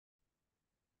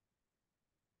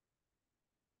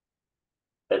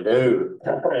Hello,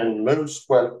 and most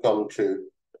welcome to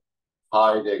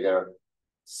Heidegger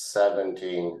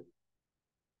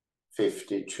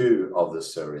 1752 of the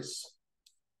series.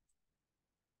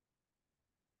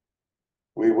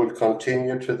 We will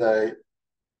continue today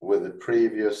with the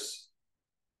previous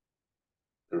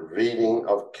reading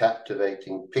of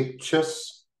Captivating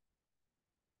Pictures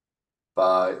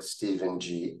by Stephen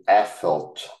G.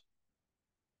 Affeldt.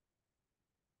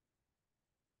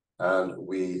 And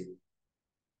we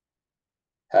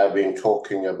have been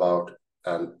talking about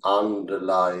an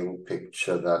underlying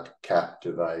picture that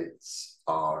captivates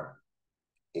our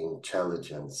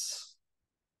intelligence.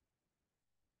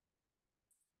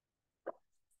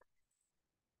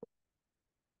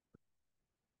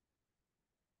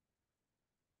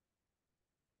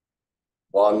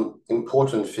 One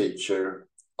important feature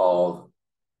of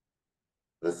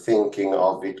the thinking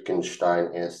of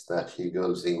Wittgenstein is that he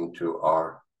goes into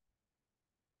our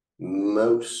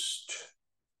most,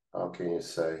 how can you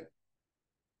say,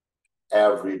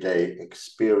 everyday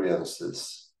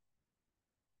experiences.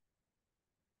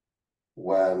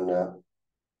 When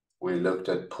we looked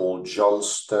at Paul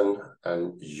Johnston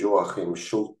and Joachim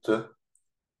Schulte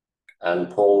and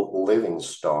Paul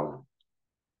Livingstone,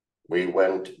 we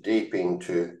went deep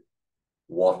into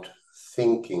what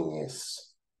thinking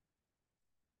is.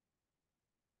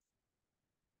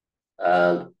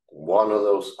 And one of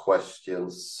those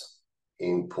questions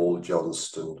in Paul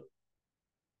Johnston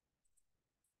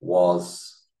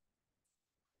was,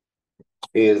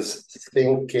 is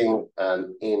thinking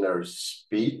an inner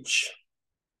speech,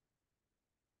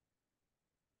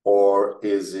 or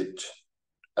is it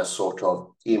a sort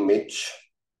of image?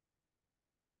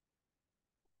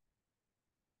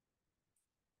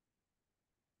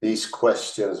 These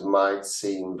questions might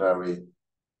seem very,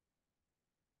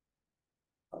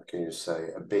 how can you say,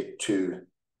 a bit too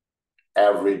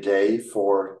everyday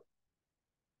for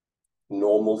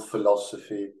normal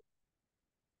philosophy,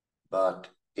 but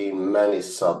in many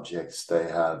subjects they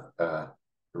have a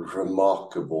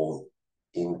remarkable,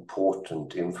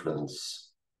 important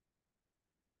influence.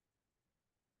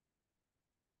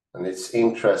 And it's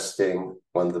interesting,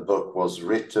 when the book was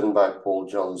written by Paul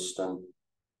Johnston,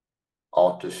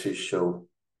 artificial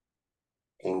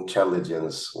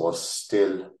intelligence was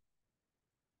still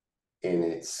in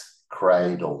its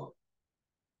cradle.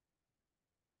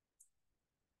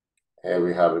 Here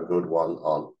we have a good one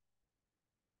on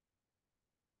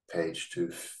page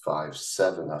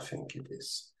 257, I think it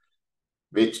is.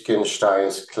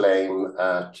 Wittgenstein's claim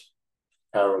at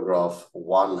paragraph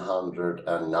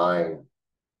 109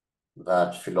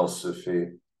 that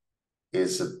philosophy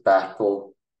is a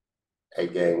battle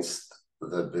against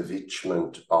the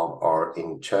bewitchment of our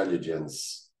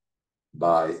intelligence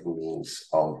by means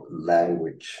of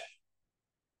language.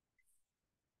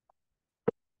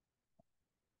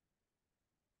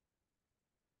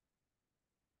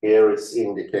 Here it's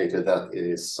indicated that it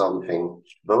is something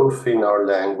both in our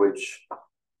language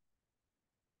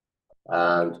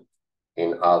and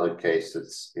in other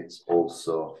cases it's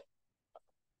also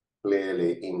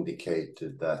clearly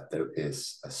indicated that there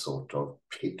is a sort of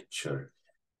picture.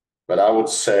 But I would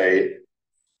say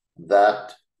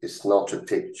that is not a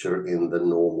picture in the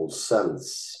normal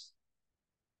sense.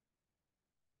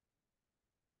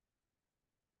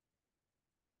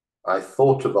 I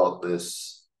thought about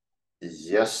this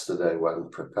yesterday when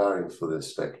preparing for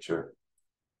this lecture,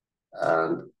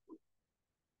 and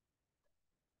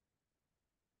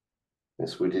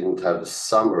since we didn't have a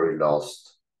summary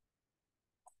last,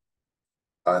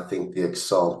 I think the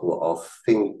example of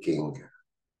thinking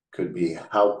could be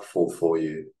helpful for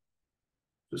you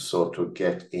to sort of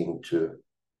get into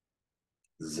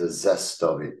the zest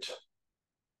of it.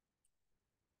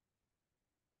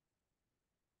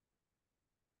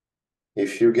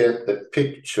 If you get the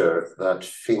picture that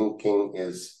thinking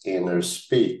is inner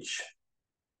speech,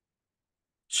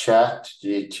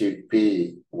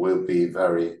 ChatGPT will be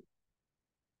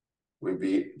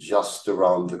just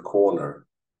around the corner.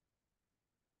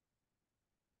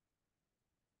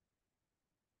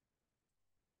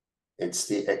 It's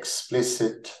the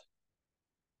explicit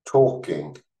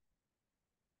talking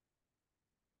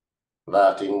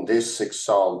that in this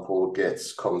example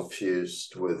gets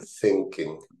confused with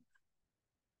thinking.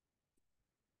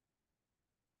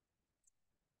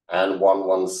 And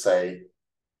one say,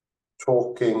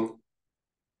 talking,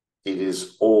 it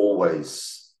is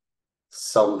always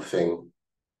something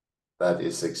that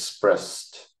is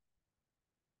expressed.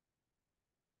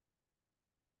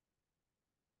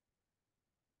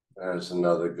 There's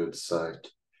another good site.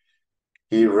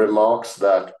 He remarks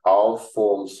that our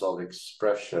forms of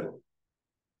expression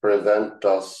prevent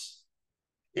us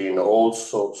in all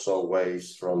sorts of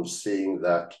ways, from seeing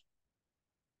that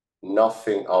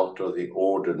nothing out of the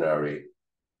ordinary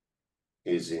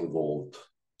is involved,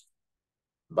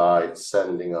 by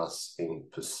sending us in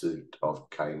pursuit of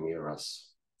chimeras.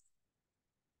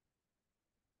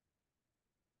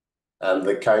 And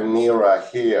the chimera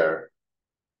here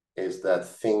is that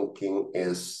thinking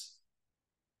is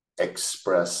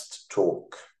expressed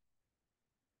talk,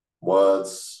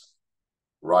 words,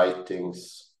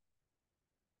 writings,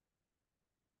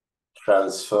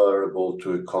 transferable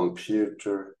to a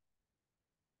computer,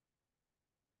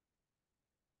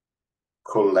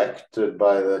 collected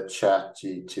by the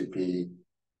ChatGPT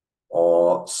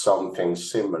or something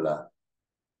similar.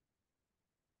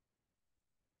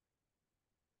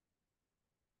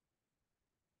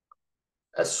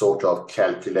 A sort of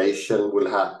calculation will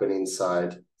happen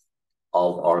inside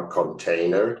of our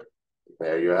container.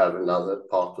 There you have another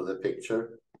part of the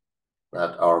picture,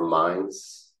 that our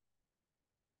minds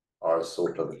are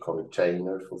sort of a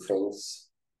container for things.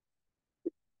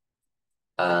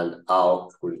 And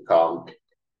out will come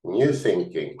new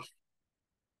thinking,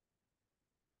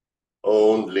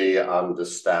 only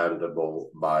understandable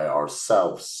by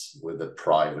ourselves with a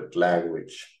private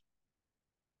language.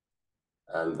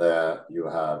 And there you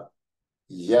have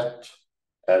yet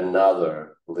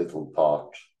another little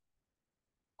part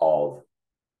of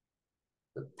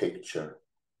the picture.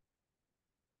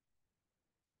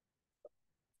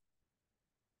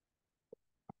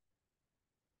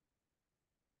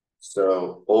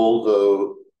 So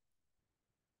although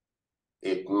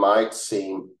it might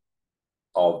seem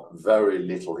of very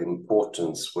little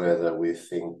importance whether we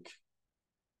think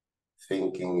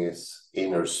thinking is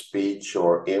inner speech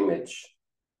or image,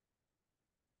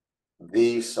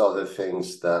 these are the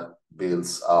things that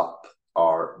builds up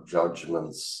our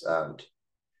judgments and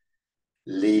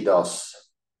lead us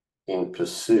in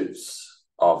pursuits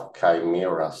of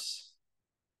chimeras.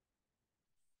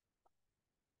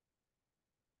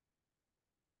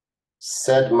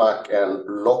 Sedmak and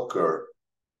Locker,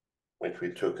 which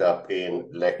we took up in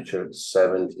lecture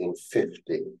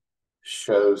 1750,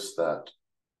 shows that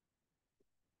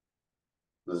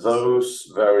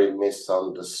those very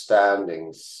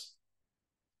misunderstandings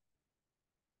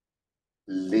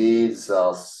leads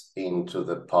us into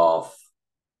the path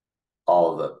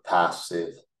of the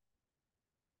passive,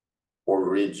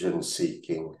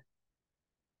 origin-seeking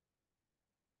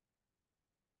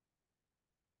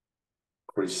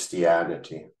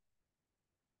Christianity,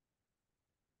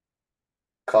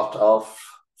 cut off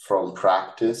from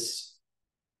practice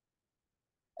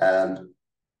and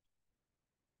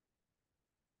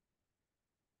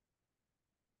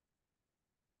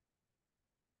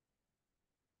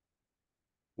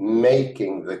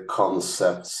making the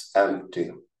concepts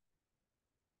empty,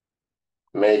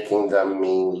 making them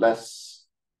meaningless,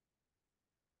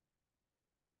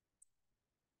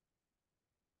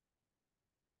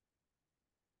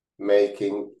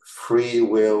 making free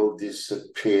will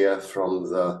disappear from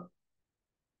the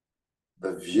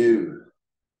view.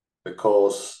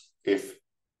 Because if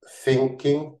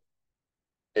thinking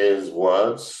is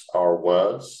words, are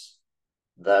words,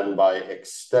 then by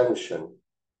extension,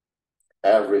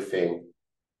 everything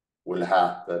will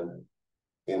happen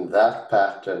in that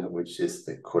pattern, which is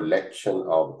the collection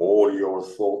of all your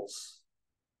thoughts.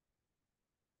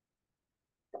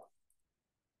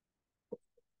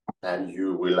 And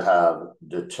you will have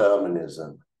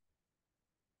determinism.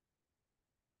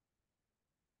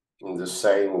 In the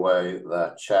same way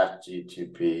that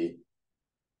ChatGPT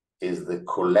is the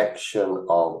collection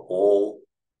of all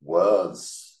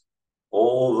words,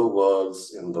 all the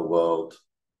words in the world,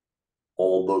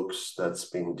 all books that's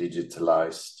been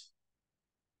digitalized.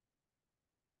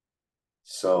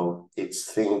 So its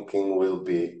thinking will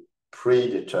be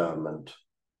predetermined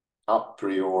a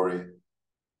priori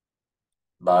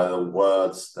by the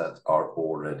words that are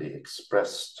already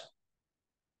expressed.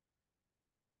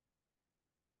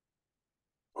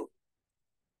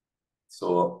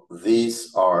 So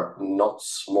these are not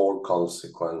small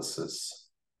consequences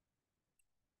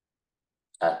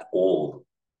at all.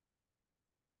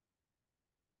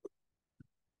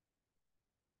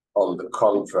 On the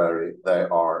contrary, they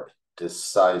are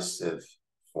decisive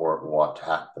for what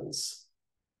happens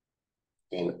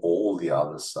in all the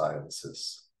other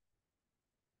sciences.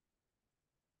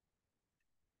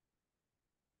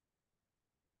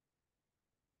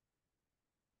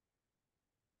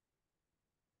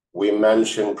 We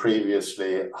mentioned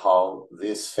previously how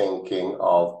this thinking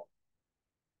of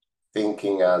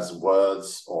thinking as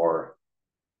words or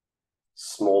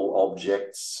small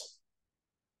objects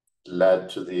led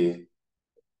to the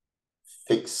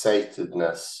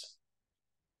fixatedness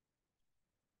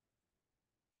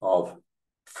of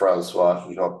Francois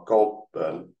Jacob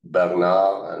and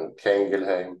Bernard and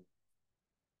Kengelheim,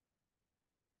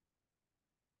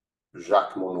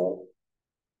 Jacques Monod,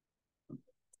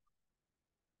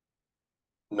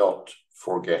 not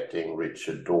forgetting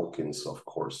Richard Dawkins, of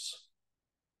course.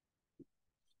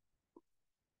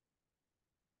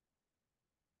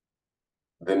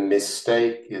 The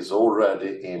mistake is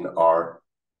already in our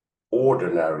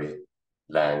ordinary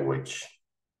language.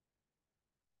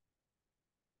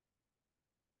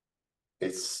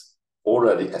 It's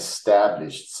already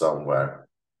established somewhere.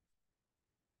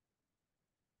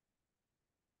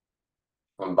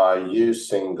 And by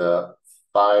using the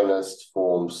finest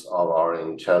forms of our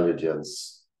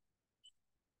intelligence,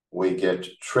 we get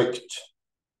tricked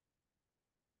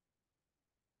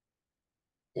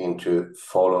into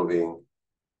following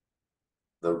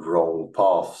the wrong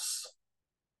paths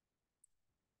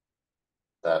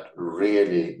that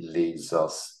really leads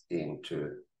us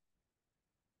into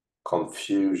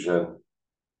confusion,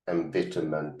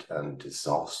 embitterment, and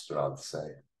disaster, I'd say.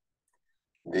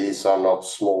 These are not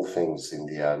small things in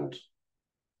the end.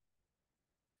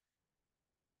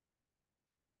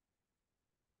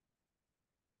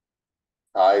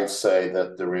 I'd say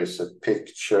that there is a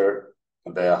picture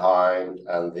behind,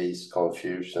 and these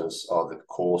confusions are the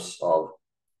cause of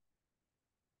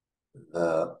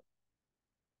the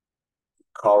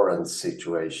current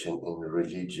situation in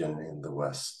religion in the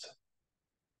West.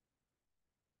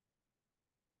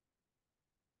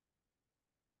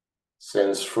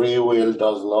 Since free will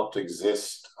does not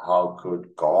exist, how could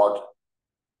God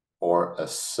or a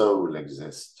soul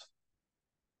exist?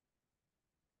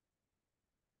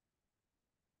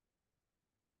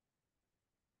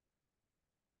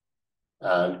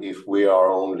 And if we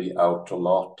are only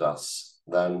automatas,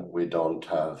 then we don't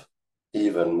have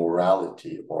even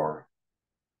morality or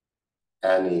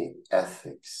any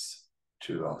ethics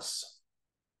to us.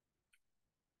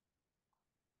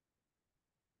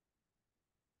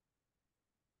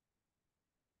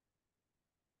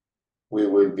 We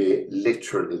will be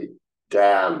literally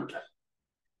damned.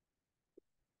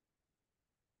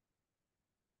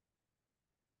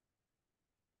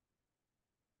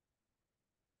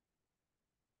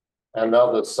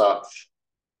 Another such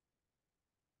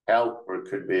helper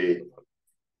could be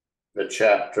the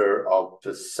chapter of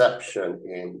perception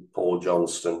in Paul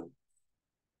Johnston.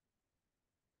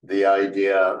 The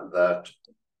idea that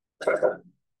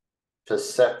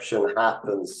perception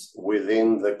happens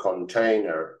within the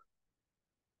container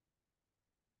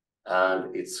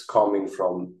and it's coming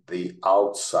from the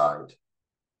outside.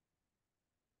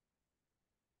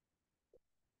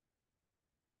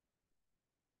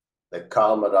 The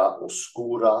camera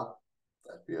oscura,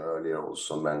 that we earlier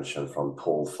also mentioned from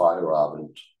Paul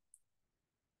Feyerabend.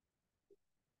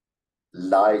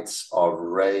 Lights of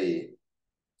ray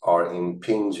are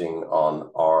impinging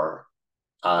on our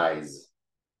eyes,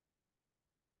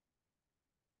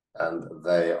 and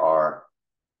they are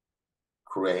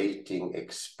creating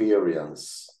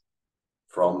experience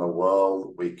from a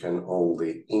world we can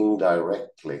only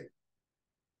indirectly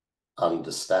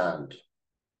understand.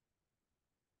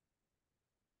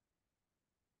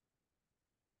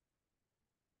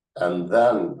 And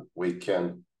then we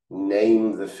can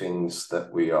name the things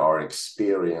that we are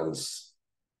experiencing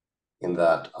in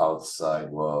that outside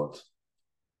world.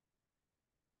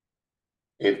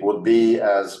 It would be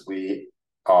as we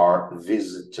are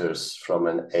visitors from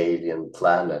an alien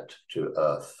planet to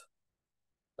Earth,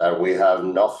 that we have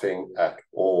nothing at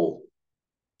all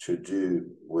to do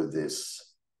with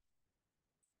this.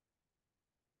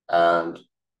 And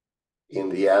in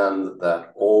the end,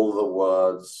 that all the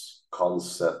words,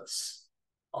 concepts,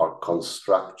 are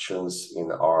constructions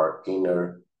in our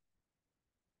inner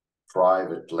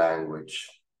private language,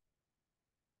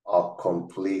 are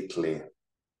completely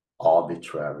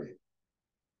arbitrary.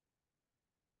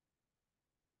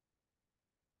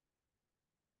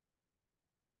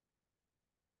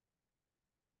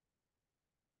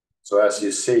 So as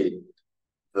you see,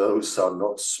 those are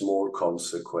not small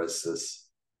consequences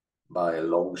by a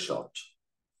long shot.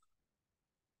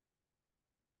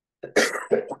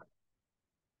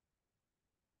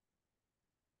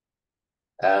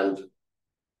 And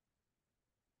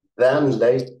then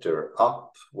later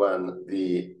up, when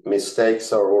the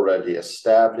mistakes are already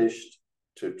established,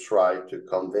 to try to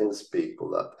convince people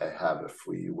that they have a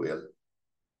free will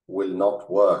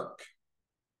not work.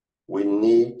 We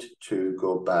need to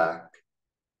go back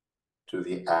to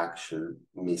the actual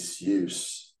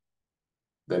misuse,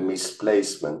 the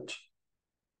misplacement,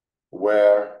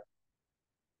 where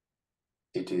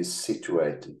it is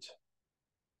situated,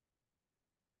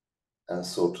 and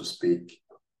so to speak,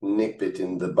 nip it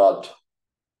in the bud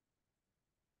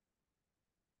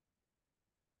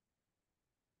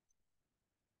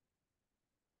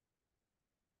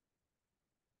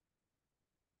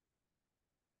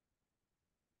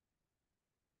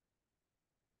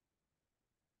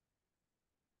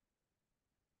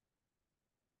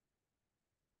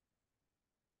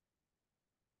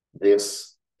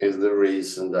This is the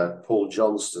reason that Paul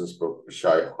Johnston's book, which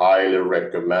I highly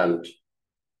recommend,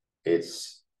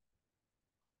 is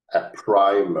a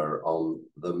primer on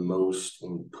the most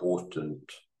important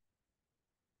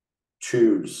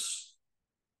tools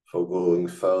for going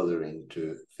further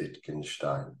into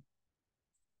Wittgenstein.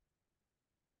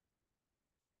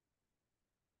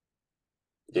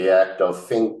 The act of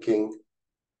thinking,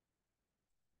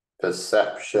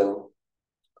 perception,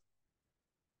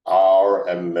 our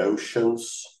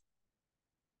emotions,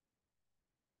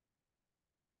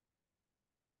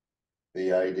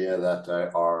 the idea that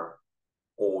there are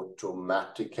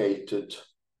automaticated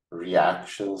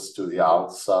reactions to the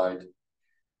outside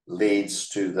leads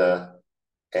to the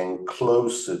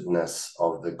enclosedness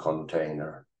of the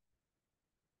container.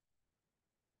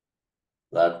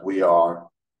 That we are,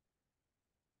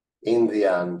 in the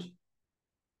end,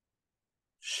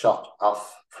 shut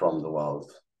off from the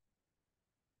world.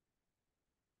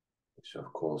 Which,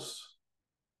 of course,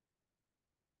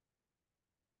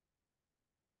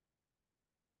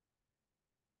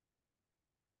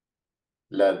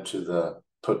 led to the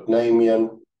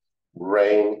Putnamian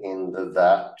brain in the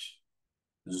that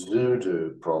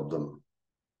pseudo problem.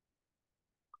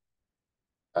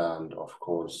 And, of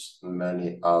course,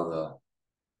 many other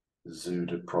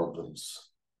pseudo problems.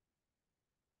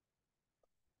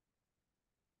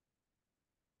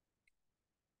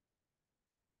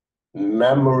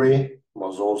 Memory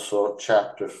was also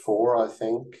chapter 4, I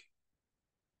think,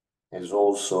 is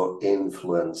also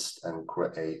influenced and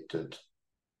created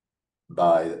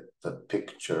by the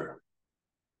picture.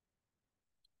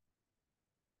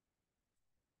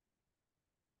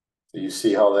 You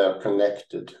see how they are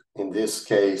connected. In this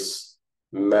case,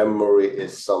 memory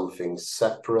is something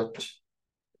separate.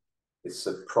 It's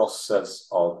a process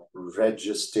of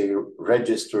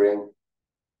registering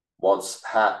what's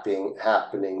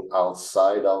happening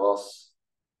outside of us.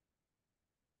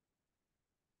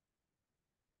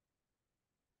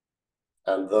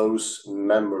 And those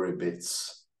memory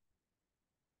bits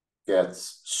get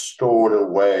stored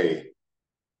away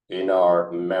in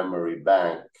our memory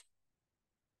bank,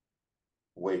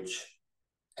 which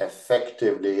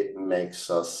effectively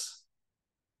makes us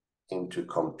into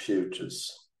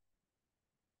computers.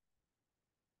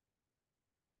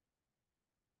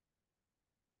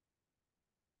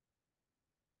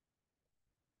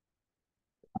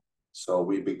 So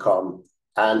we become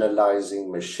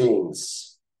analyzing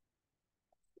machines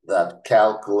that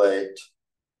calculate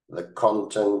the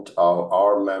content of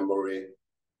our memory,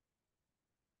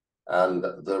 and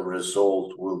the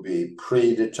result will be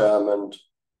predetermined,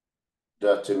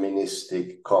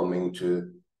 deterministic, coming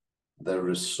to the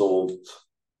result,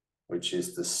 which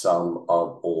is the sum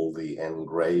of all the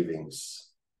engravings.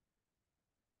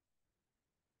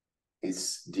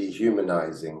 It's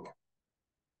dehumanizing,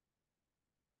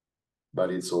 but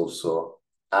it's also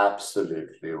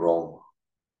absolutely wrong.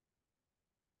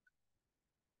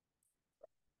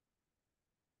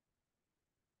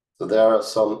 So there are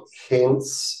some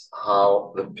hints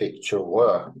how the picture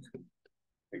works.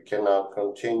 We can now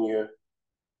continue.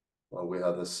 Well, we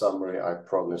had a summary I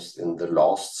promised in the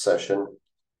last session.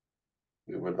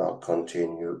 We will now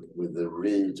continue with the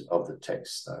read of the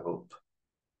text, I hope.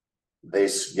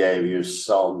 This gave you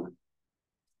some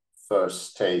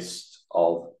first taste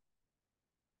of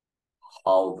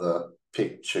how the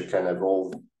picture can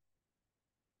evolve.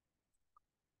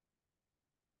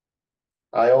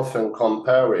 I often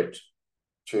compare it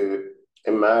to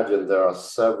imagine there are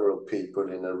several people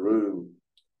in a room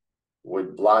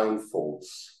with blindfolds,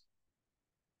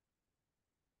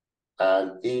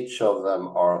 and each of them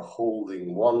are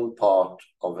holding one part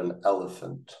of an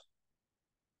elephant.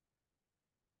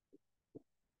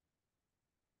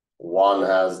 One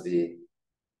has the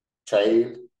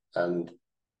tail and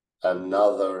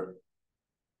another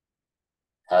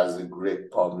has a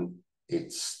grip on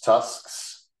its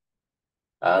tusks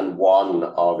and one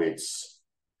of its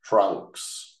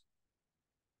trunks,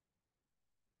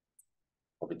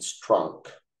 of its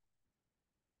trunk.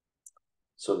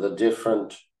 So the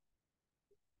different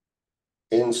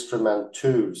instrument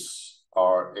tools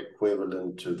are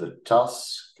equivalent to the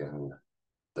tusk and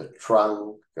the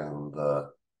trunk and the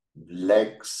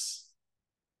legs.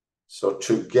 So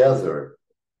together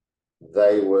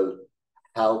they will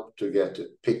help to get a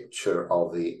picture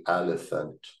of the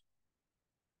elephant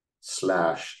 /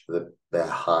 the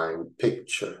behind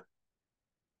picture.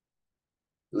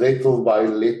 Little by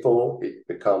little it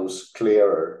becomes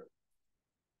clearer.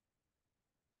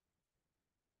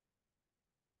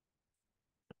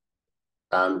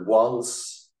 And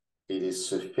once it is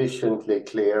sufficiently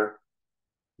clear,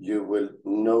 you will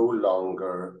no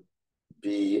longer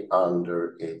be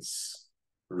under its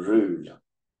rule.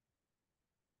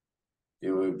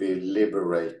 You will be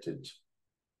liberated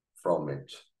from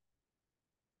it.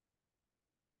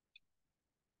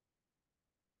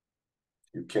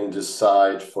 You can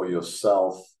decide for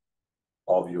yourself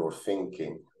of your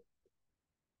thinking,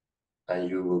 and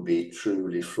you will be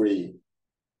truly free.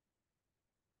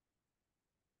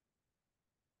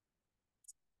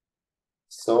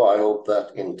 So I hope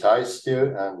that enticed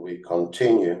you, and we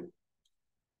continue.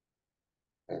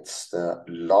 It's the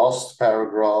last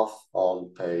paragraph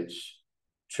on page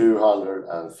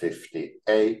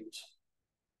 258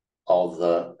 of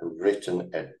the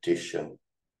written edition.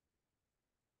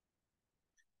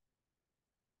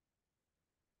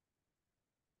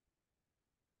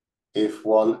 If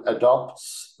one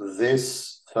adopts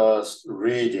this first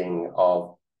reading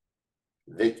of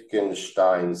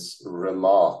Wittgenstein's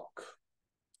remark,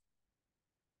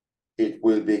 it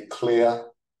will be clear,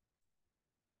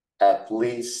 at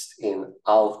least in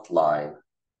outline,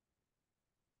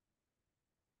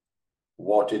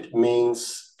 what it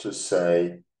means to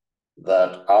say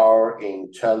that our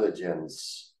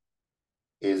intelligence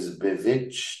is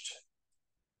bewitched,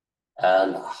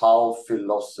 and how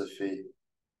philosophy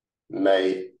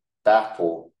may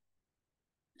battle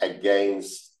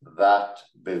against that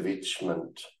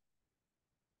bewitchment.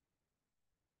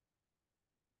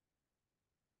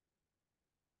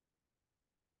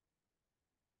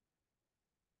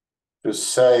 To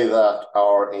say that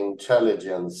our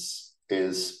intelligence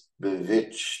is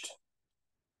bewitched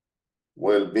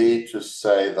will be to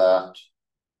say that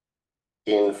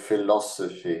in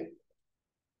philosophy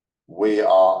we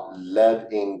are led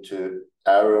into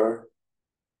error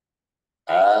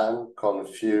and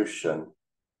confusion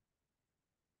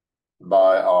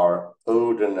by our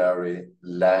ordinary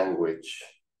language,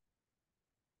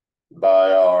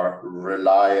 by our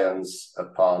reliance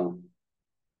upon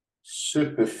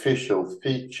superficial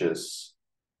features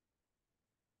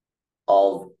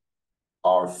of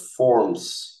our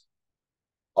forms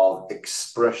of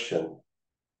expression,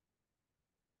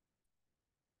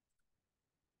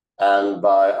 and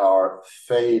by our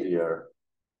failure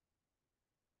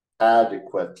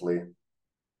adequately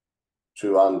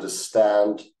to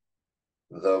understand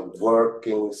the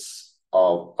workings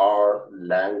of our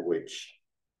language.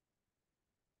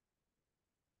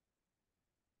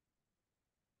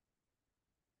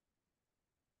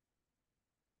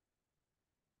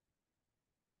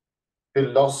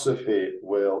 Philosophy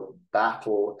will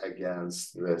battle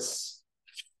against this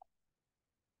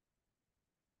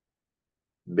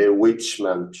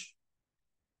bewitchment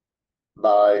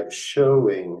by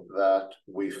showing that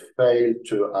we fail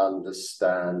to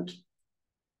understand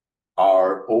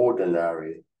our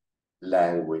ordinary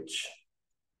language.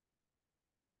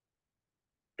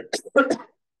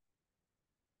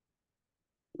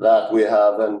 That we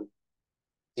have an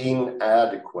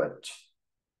inadequate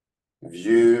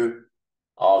view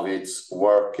of its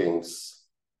workings,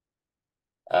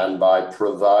 and by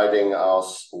providing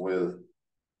us with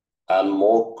a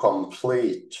more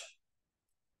complete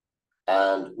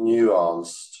and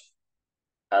nuanced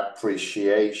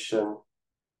appreciation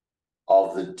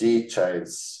of the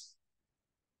details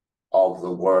of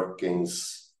the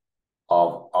workings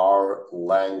of our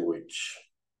language.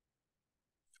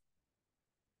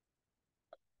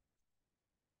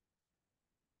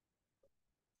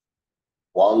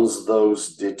 Once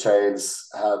those details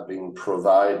have been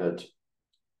provided,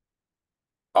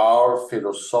 our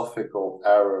philosophical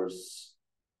errors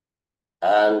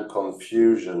and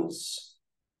confusions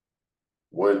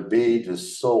will be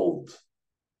dissolved,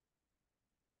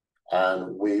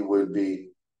 and we will be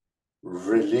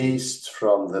released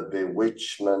from the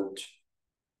bewitchment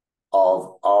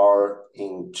of our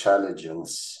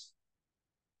intelligence.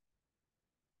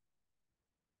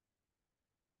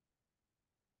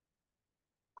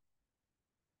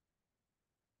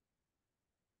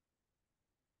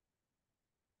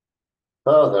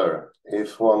 Further,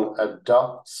 if one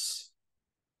adopts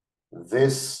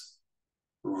this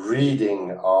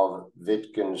reading of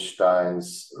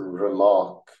Wittgenstein's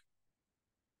remark,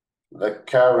 the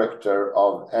character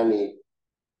of any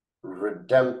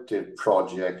redemptive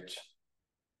project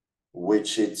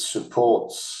which it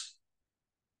supports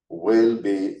will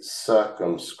be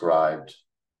circumscribed,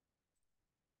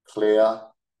 clear,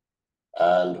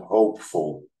 and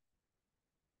hopeful.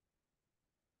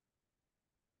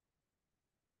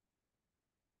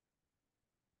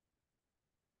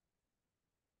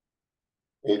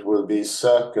 It will be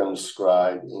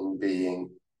circumscribed in being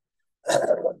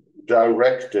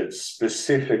directed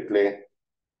specifically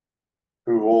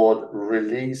toward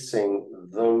releasing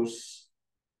those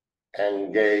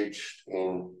engaged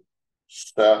in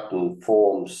certain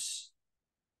forms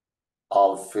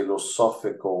of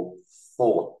philosophical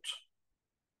thought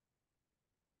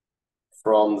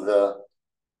from the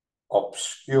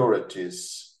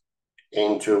obscurities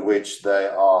into which they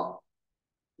are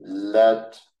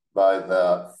led by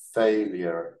the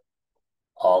failure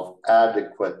of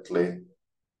adequately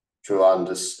to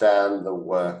understand the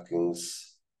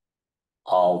workings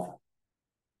of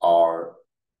our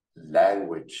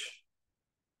language.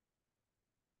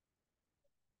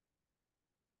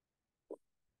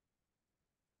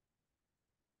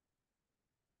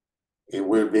 It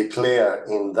will be clear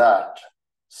in that,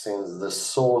 since the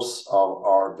source of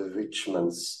our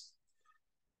bewitchments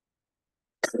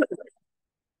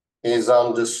is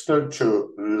understood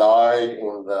to lie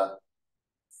in the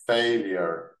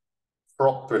failure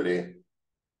properly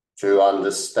to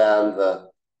understand the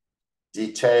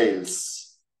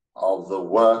details of the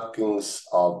workings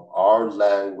of our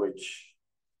language,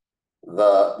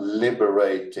 the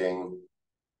liberating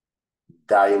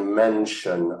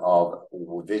dimension of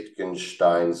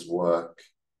Wittgenstein's work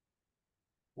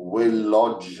will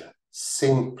lodge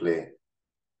simply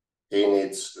in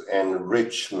its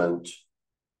enrichment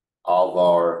of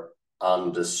our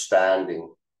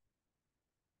understanding.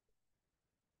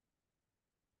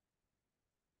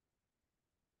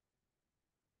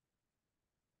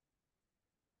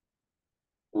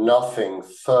 Nothing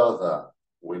further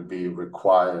will be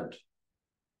required.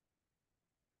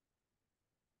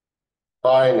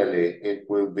 Finally, it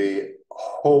will be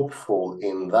hopeful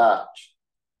in that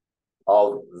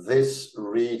of this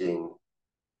reading,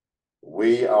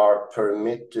 we are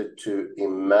permitted to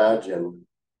imagine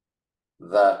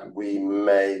that we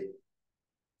may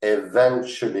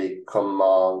eventually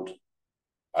command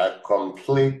a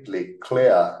completely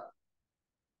clear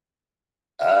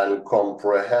and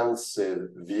comprehensive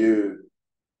view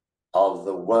of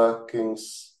the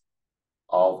workings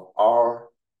of our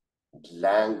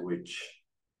language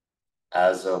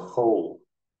as a whole.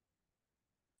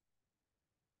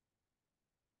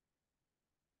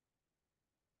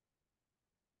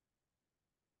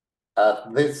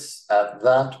 At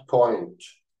that point,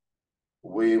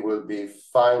 we will be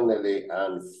finally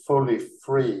and fully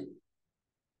free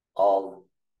of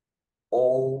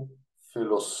all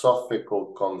philosophical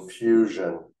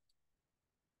confusion,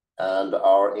 and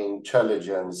our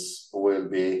intelligence will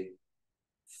be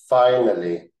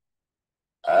finally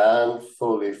and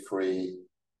fully free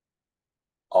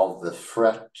of the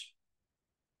threat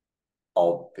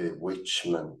of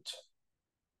bewitchment.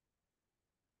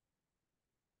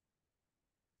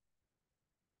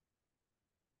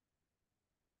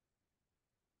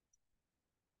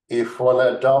 If one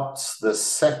adopts the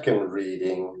second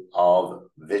reading of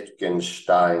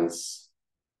Wittgenstein's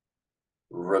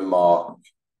remark,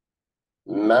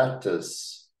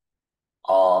 matters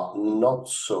are not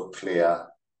so clear,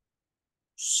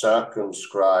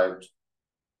 circumscribed,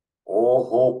 or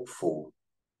hopeful.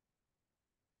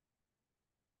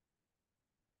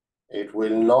 It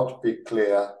will not be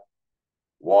clear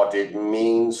what it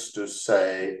means to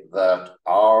say that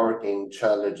our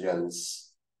intelligence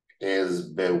is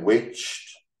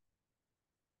bewitched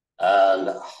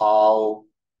and how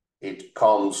it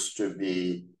comes to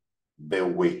be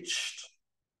bewitched.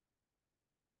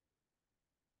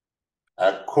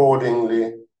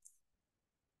 Accordingly,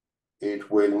 it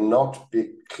will not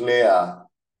be clear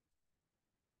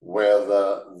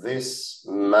whether this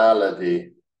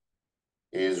malady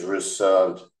is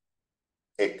reserved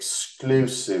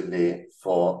exclusively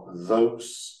for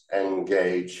those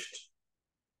engaged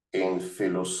in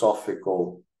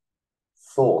philosophical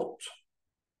thought.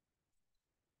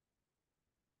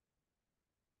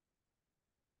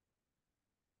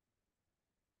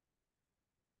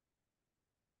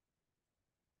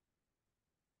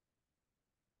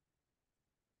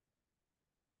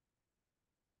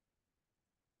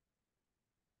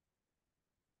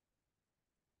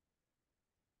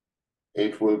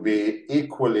 It will be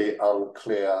equally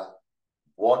unclear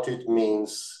what it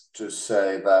means to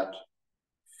say that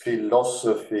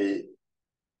philosophy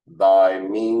by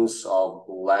means of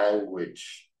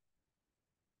language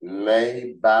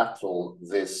may battle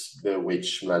this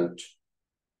bewitchment,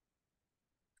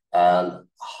 and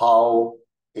how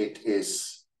it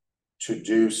is to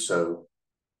do so.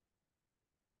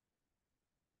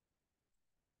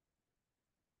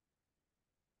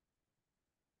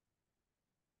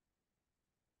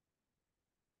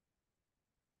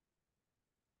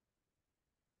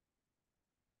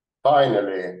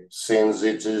 Finally, since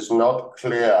it is not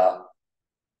clear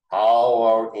how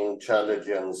our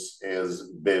intelligence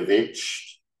is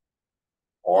bewitched,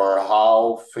 or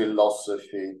how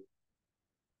philosophy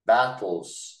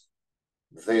battles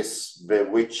this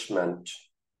bewitchment,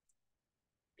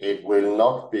 it will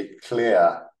not be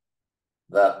clear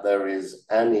that there is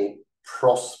any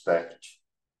prospect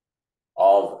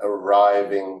of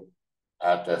arriving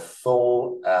at a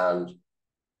full and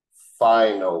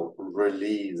final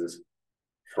release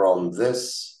from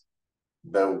this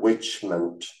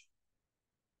bewitchment.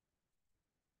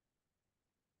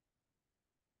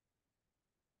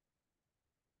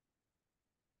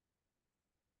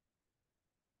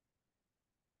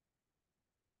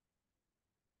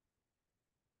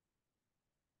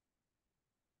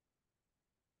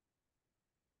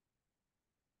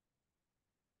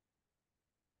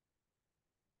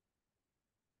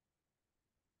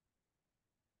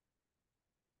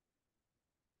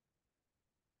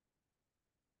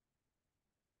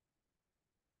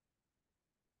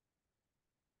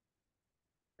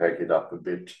 Take it up a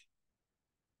bit.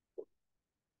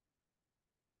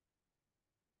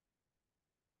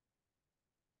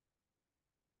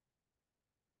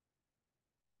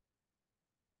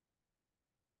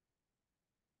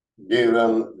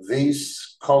 Given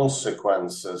these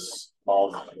consequences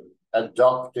of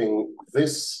adopting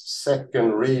this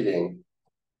second reading,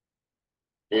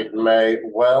 it may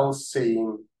well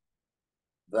seem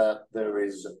that there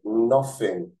is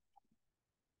nothing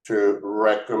to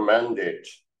recommend it.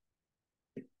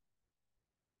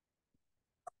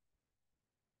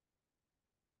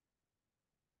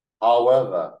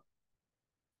 However,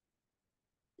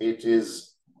 it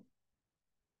is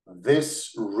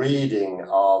this reading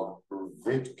of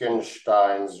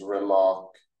Wittgenstein's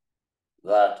remark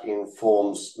that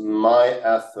informs my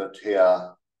effort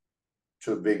here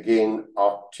to begin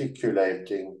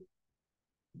articulating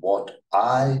what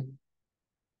I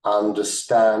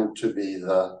understand to be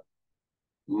the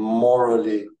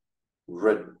morally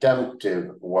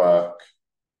redemptive work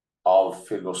of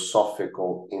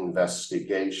philosophical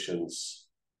investigations.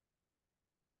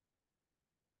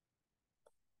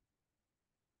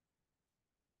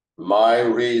 My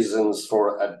reasons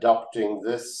for adopting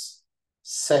this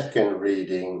second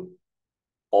reading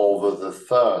over the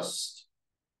first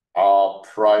are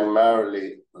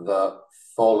primarily the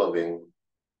following.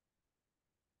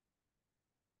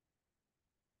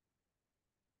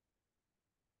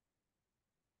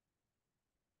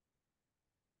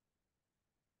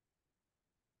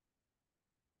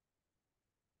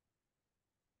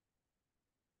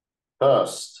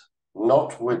 First,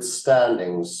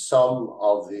 notwithstanding some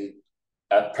of the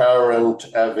apparent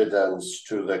evidence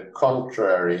to the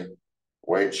contrary,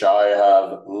 which I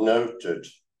have noted,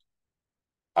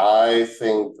 I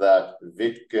think that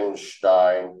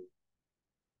Wittgenstein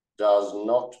does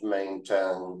not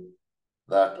maintain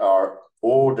that our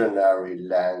ordinary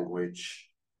language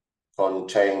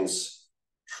contains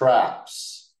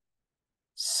traps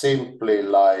simply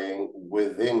lying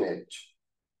within it,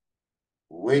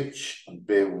 which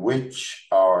bewitch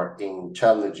our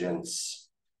intelligence.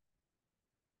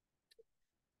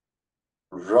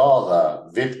 Rather,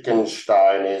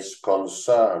 Wittgenstein is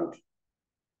concerned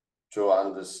to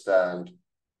understand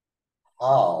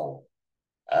how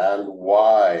and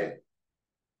why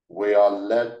we are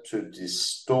led to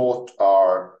distort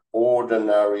our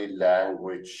ordinary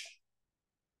language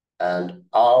and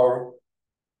our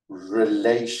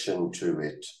relation to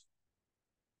it,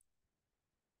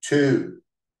 to,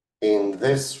 in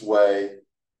this way,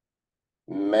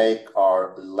 make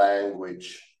our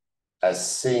language a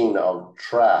scene of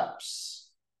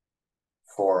traps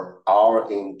for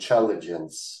our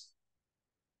intelligence,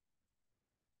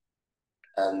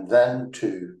 and then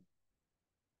to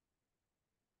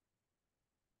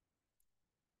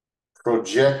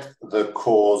project the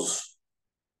cause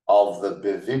of the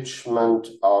bewitchment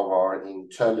of our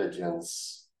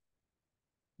intelligence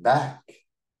back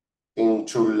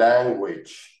into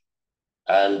language,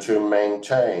 and to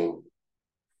maintain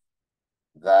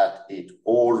that it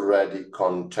already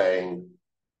contained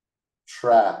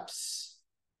traps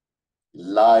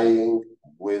lying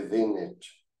within it.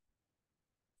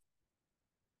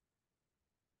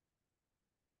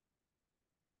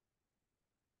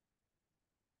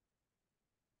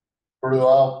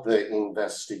 Throughout the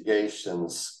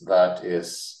investigations, that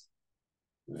is,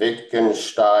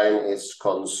 Wittgenstein is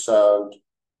concerned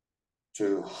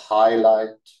to highlight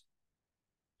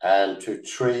and to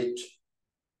treat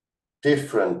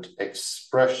different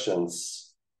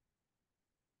expressions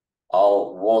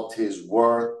of what his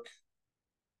work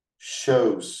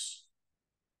shows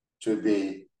to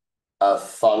be a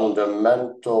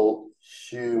fundamental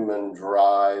human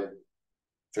drive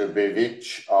to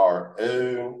bewitch our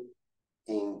own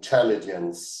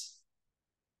intelligence,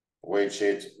 which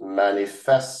it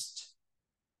manifests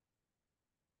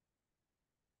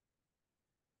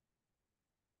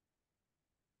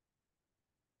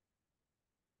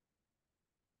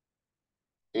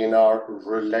in our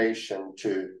relation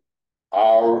to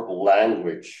our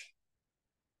language.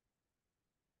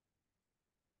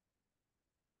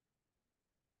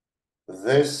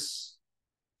 This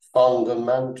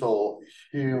fundamental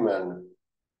human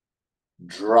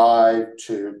drive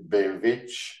to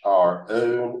bewitch our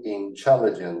own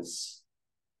intelligence,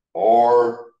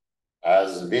 or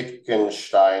as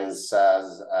Wittgenstein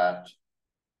says at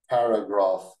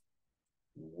paragraph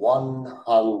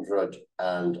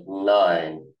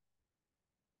 109,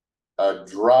 a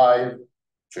drive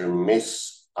to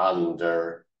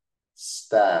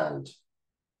misunderstand,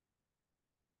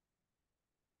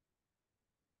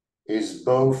 is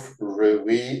both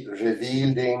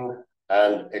revealing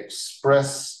and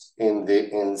expressed in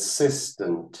the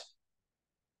insistent,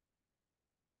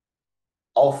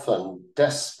 often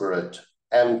desperate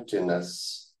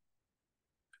emptiness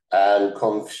and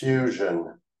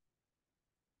confusion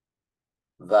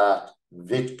that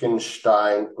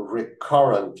Wittgenstein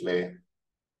recurrently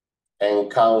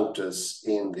encounters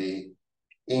in the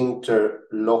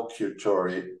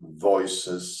interlocutory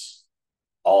voices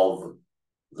of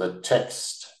the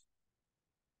text.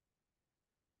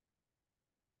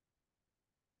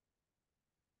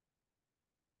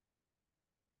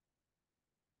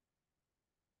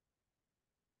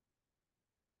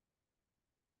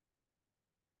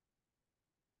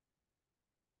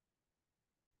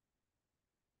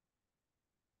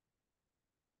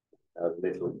 A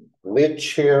little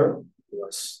glitch here.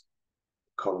 Let's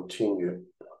continue.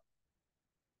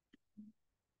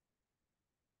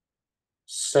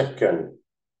 Second,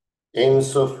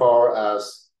 insofar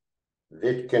as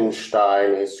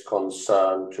Wittgenstein is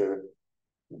concerned to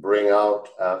bring out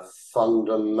a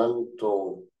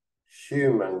fundamental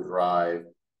human drive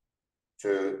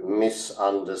to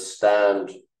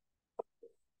misunderstand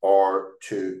or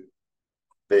to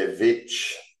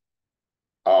bewitch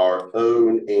our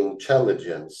own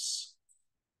intelligence,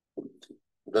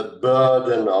 the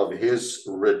burden of his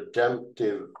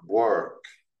redemptive work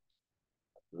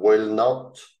will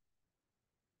not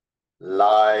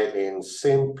lie in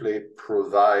simply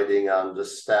providing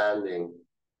understanding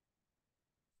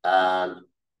and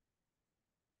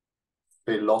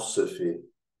philosophy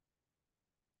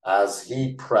as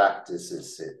he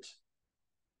practices it,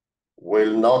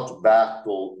 will not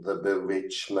battle the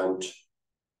bewitchment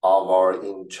of our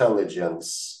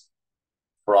intelligence,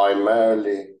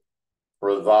 primarily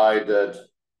providing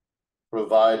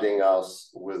us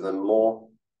with a more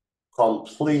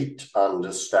complete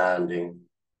understanding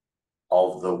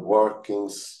of the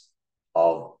workings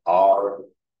of our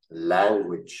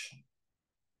language.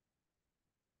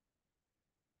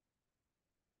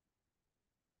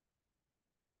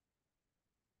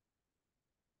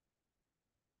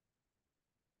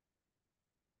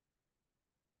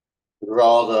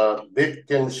 Rather,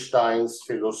 Wittgenstein's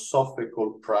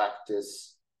philosophical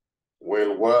practice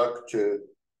will work to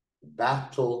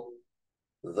battle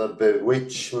the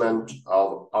bewitchment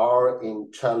of our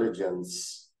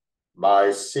intelligence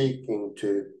by seeking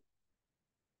to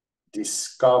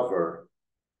discover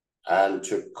and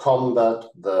to combat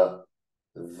the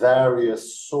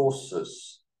various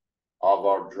sources of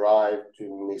our drive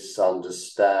to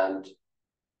misunderstand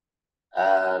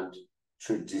and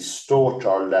to distort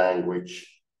our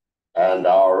language and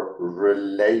our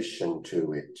relation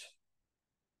to it.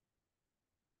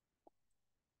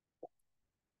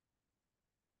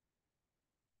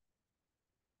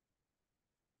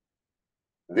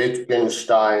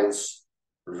 Wittgenstein's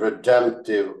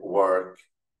redemptive work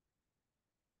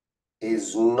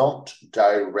is not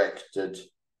directed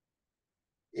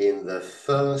in the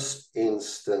first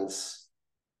instance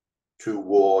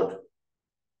toward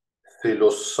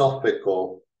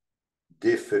philosophical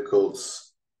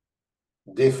difficulties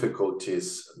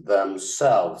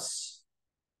themselves,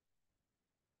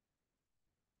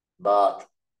 but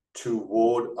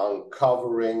toward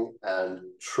uncovering and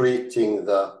treating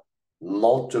the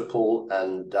multiple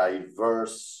and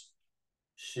diverse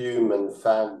human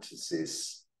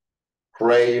fantasies,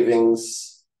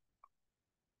 cravings,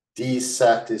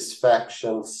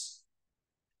 dissatisfactions,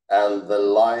 and the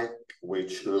like,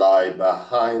 which lie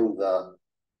behind the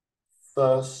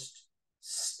first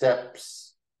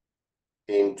steps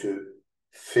into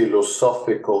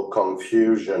philosophical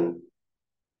confusion,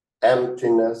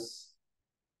 emptiness,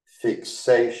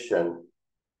 fixation,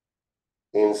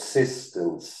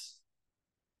 insistence,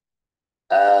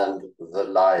 and the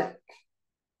like.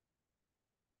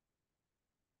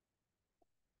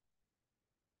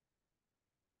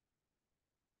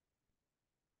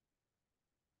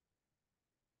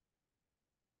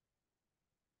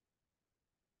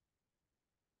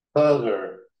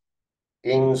 Further,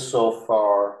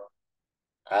 insofar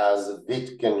as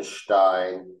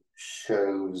Wittgenstein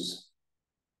shows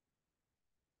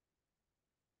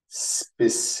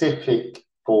specific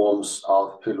forms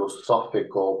of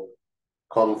philosophical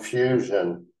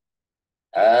confusion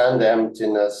and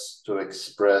emptiness to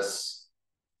express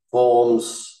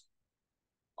forms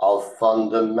of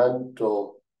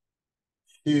fundamental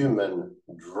human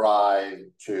drive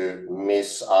to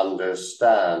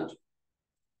misunderstand.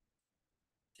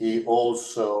 He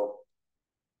also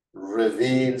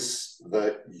reveals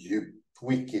the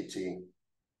ubiquity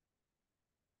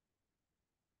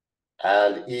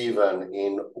and even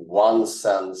in one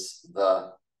sense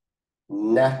the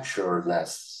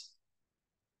naturalness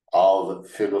of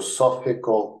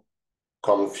philosophical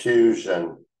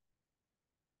confusion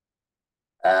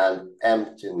and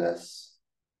emptiness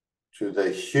to the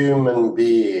human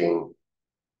being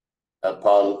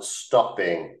upon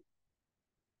stopping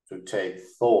to take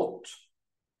thought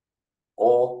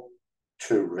or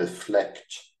to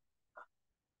reflect.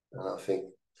 And I think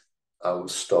I will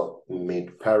stop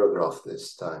mid-paragraph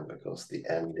this time because the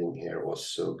ending here was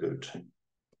so good.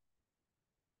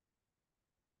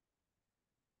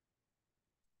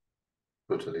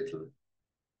 Put a little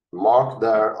mark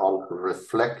there on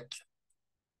reflect.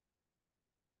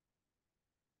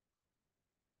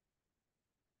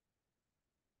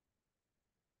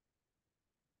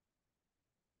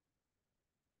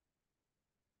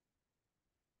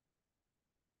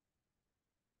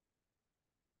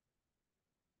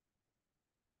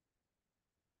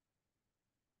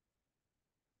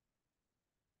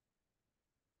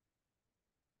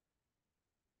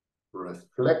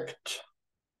 Reflect.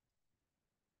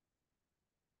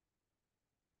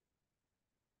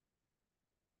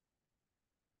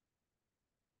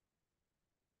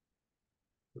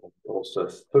 Also a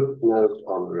footnote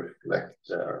on reflect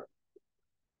there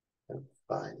and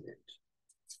find it.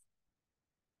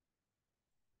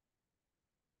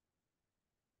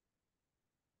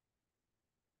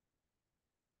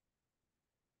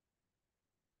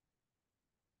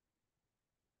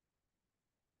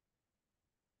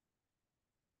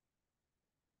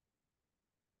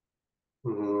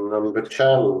 Number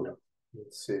 10.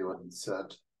 Let's see what it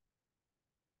said.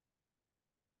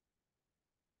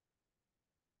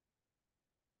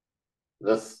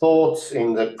 The thoughts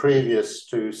in the previous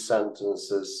two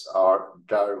sentences are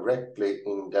directly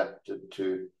indebted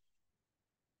to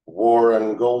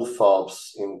Warren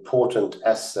Goldfarb's important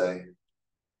essay,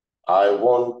 I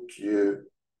Want You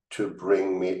to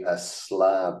Bring Me a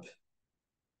Slab.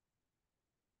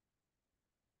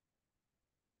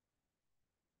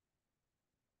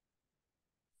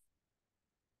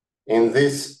 In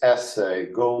this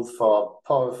essay, Goldfarb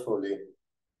powerfully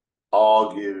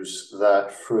argues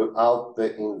that throughout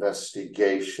the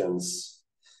investigations,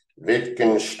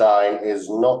 Wittgenstein is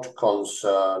not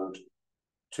concerned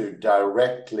to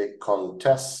directly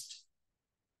contest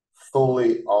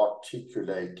fully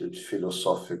articulated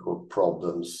philosophical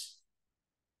problems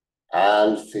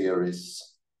and theories,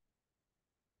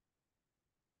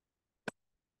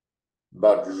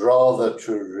 but rather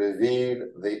to reveal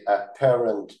the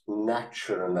apparent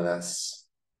naturalness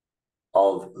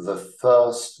of the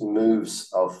first moves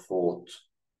of thought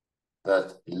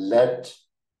that led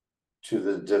to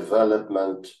the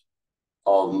development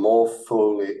of more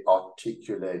fully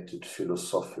articulated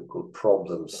philosophical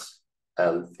problems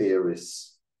and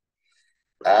theories,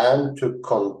 and to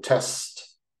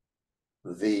contest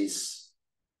these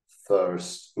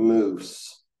first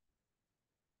moves.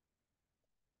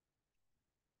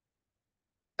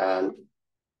 And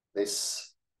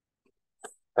this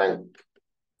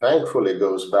thankfully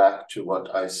goes back to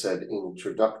what I said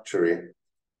introductory.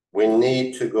 We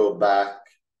need to go back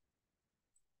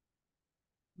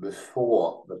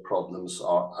before the problems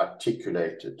are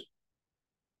articulated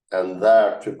and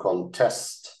there to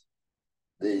contest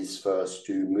these first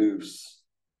two moves.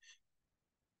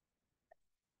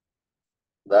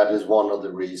 That is one of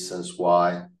the reasons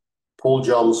why Paul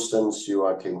Johnston's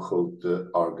Joachim Schulte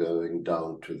are going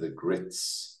down to the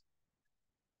grits.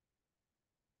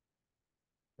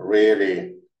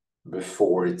 Really,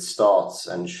 before it starts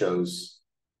and shows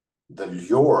the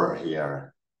lure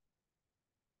here,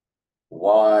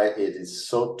 why it is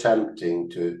so tempting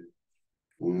to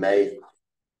make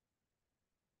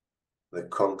the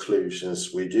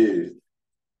conclusions we do.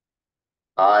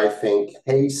 I think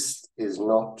haste is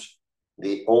not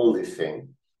the only thing.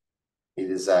 It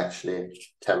is actually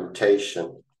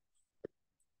temptation.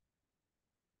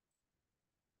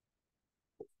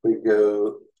 We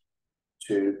go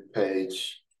to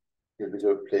page, if we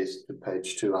go please to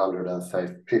page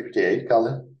 258,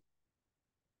 Kalle.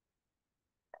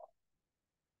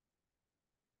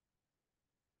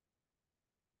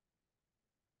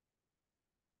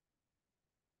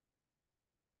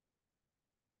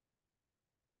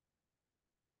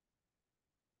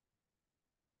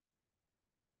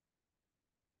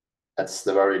 That's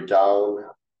the very down.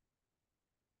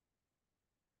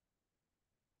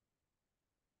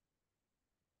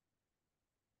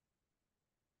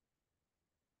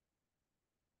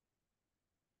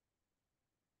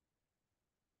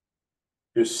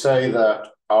 You say that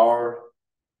our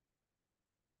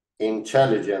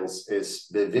intelligence is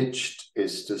bewitched,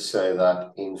 is to say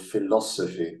that in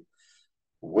philosophy,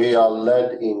 we are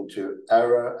led into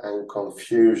error and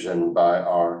confusion by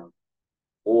our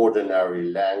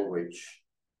ordinary language,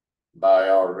 by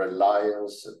our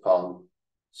reliance upon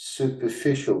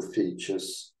superficial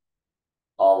features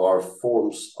of our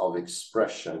forms of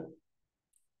expression,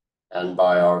 and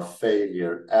by our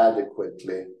failure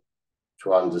adequately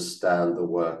to understand the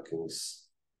workings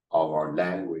of our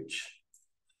language.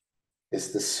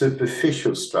 It's the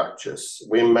superficial structures.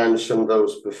 We mentioned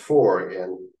those before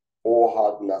in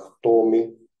Ohad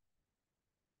Nachtomi,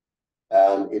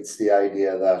 and it's the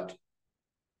idea that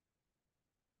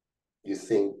you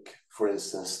think, for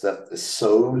instance, that the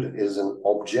soul is an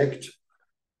object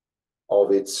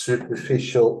of its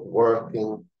superficial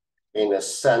working in a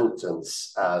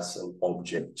sentence as an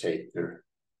object taker.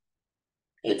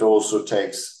 It also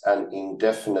takes an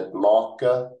indefinite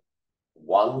marker,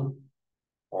 one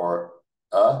or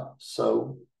a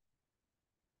soul,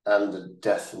 and a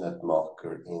definite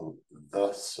marker in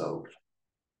the soul.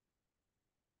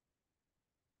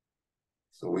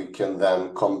 So we can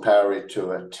then compare it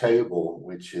to a table,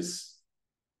 which is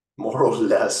more or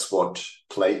less what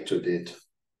Plato did.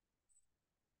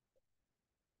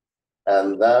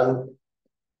 And then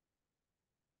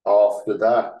after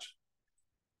that,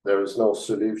 there is no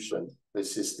solution.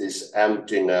 This is this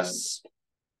emptiness,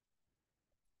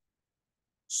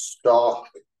 stark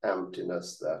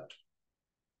emptiness that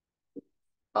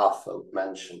Affeldt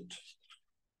mentioned.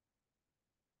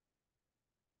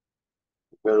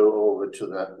 Go over to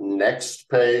the next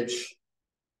page.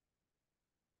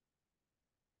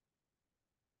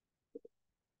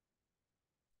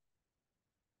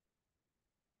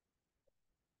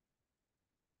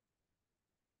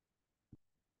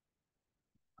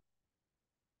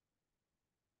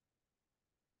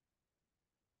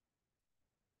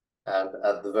 And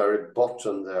at the very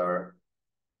bottom there,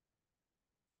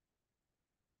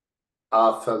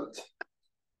 Affeldt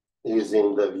is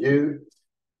in the view,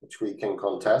 which we can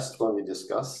contest when we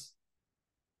discuss,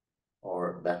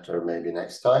 or better maybe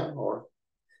next time, or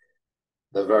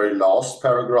the very last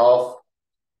paragraph.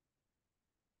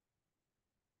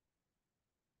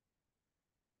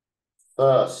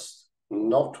 First,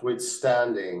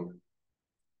 notwithstanding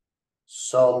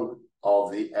some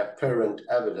of the apparent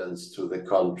evidence to the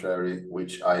contrary,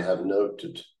 which I have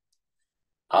noted,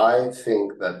 I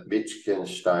think that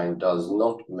Wittgenstein does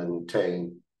not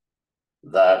maintain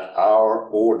that our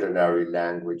ordinary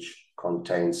language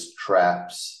contains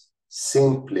traps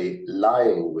simply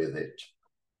lying with it,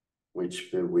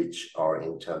 which bewitch our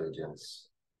intelligence.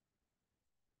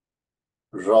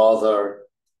 Rather,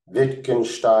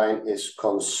 Wittgenstein is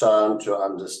concerned to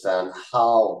understand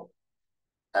how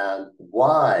and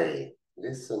why,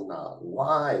 listen now,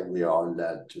 why we are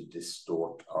led to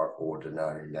distort our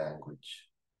ordinary language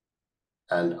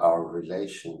and our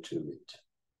relation to it.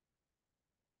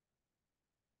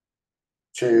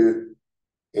 To,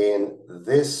 in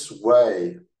this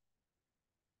way,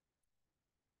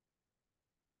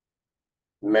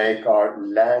 make our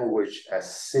language a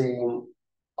scene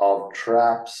of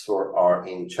traps for our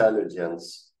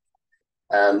intelligence,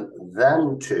 and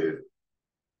then to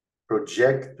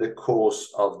project the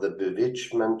cause of the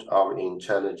bewitchment of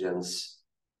intelligence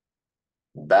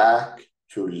back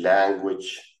to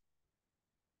language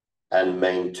and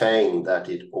maintain that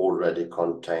it already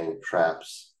contained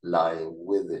traps lying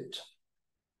with it.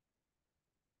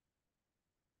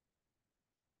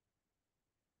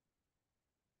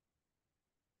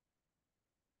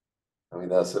 I mean,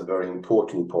 that's a very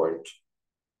important point.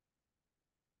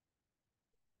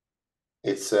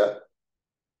 It's a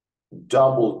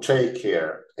double take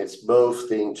here. It's both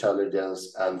the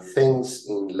intelligence and things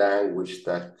in language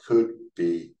that could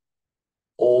be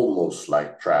almost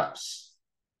like traps.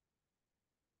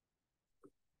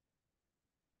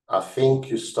 I think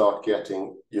you're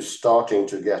starting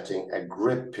to getting a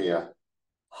grip here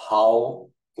how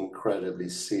incredibly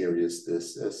serious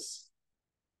this is,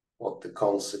 what the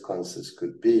consequences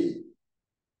could be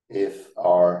if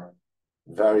our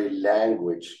very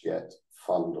language get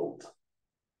fondled.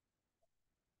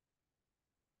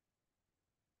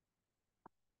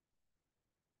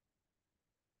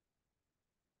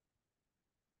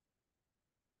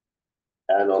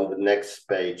 And on the next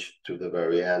page to the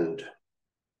very end,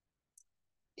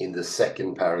 in the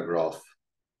second paragraph,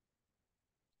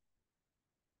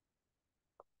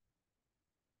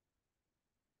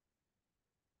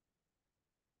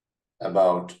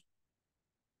 About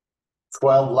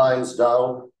 12 lines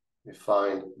down, we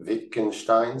find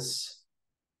Wittgenstein's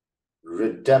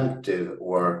redemptive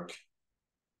work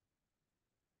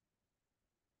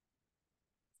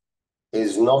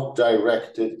is not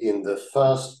directed in the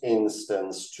first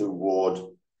instance toward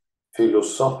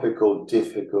philosophical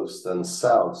difficulties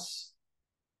themselves,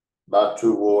 but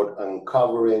toward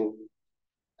uncovering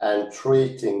and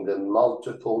treating the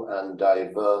multiple and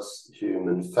diverse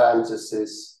human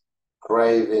fantasies,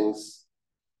 cravings,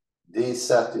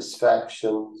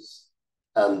 dissatisfactions,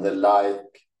 and the like,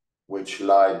 which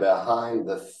lie behind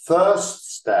the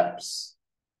first steps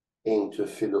into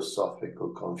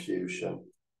philosophical confusion,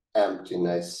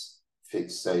 emptiness,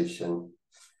 fixation,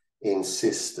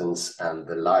 insistence, and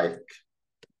the like.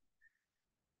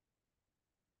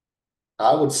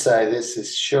 I would say this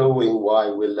is showing why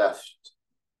we left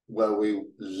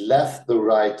the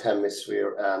right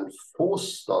hemisphere and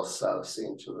forced ourselves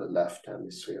into the left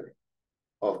hemisphere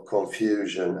of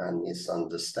confusion and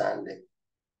misunderstanding.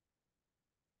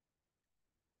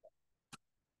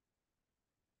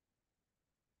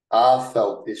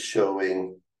 Affeldt is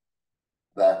showing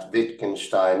that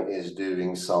Wittgenstein is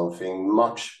doing something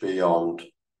much beyond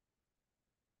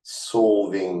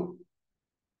solving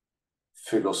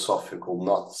philosophical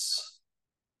knots.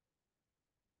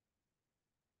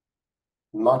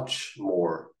 Much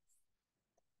more.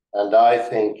 And I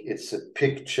think it's a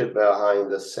picture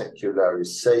behind the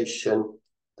secularization.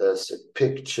 There's a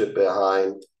picture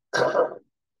behind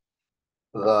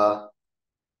the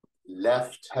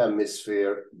left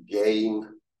hemisphere gain.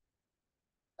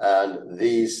 And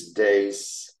these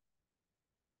days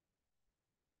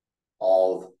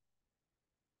of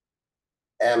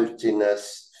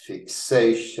emptiness,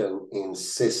 fixation,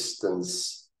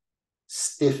 insistence,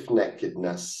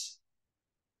 stiff-neckedness,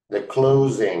 the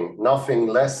closing, nothing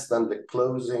less than the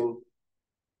closing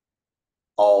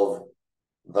of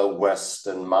the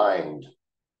Western mind.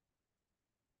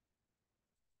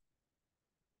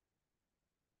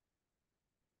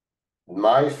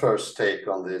 My first take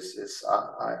on this is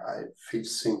I feel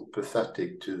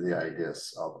sympathetic to the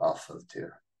ideas of Affeldt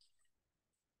here.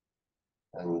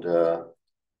 And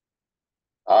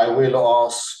I will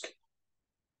ask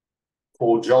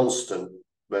Paul Johnston,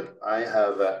 but I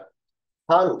have a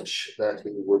hunch that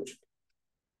he would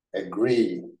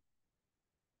agree,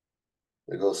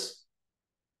 because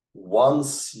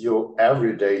once your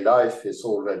everyday life is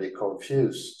already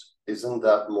confused, isn't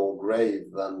that more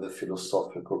grave than the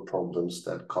philosophical problems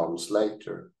that comes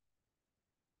later?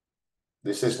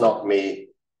 This is not me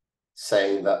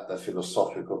saying that the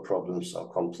philosophical problems are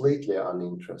completely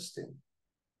uninteresting,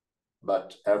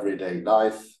 but everyday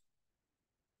life,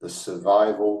 the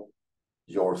survival,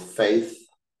 your faith,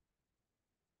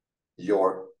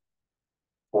 your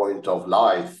point of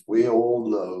life, we all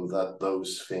know that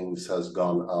those things has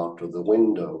gone out of the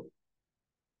window.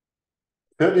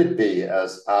 Could it be,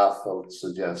 as Affeldt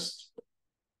suggests,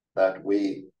 that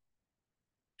we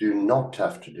do not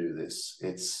have to do this?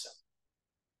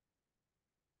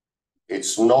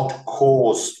 It's not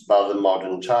caused by the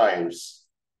modern times.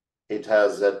 It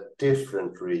has a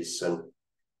different reason,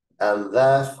 and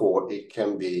therefore it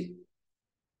can be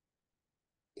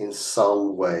in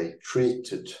some way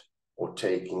treated or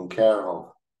taken care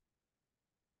of.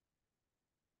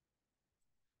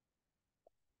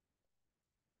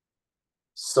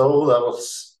 So that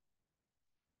was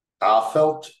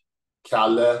Affeldt.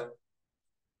 Kalle,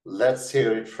 let's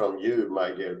hear it from you,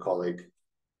 my dear colleague.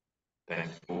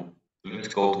 Thank you. Let's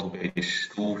go to page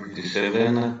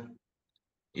 257.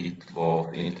 It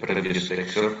was in the previous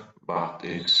lecture, but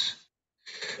it's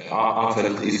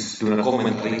Affeldt is doing a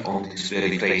commentary on this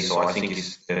very phrase, so I think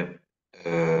it's the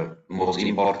most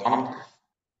important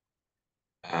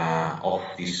of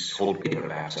this whole paper,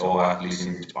 perhaps, or at least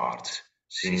in this part,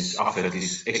 since Affeldt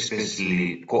is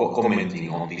explicitly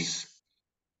commenting on this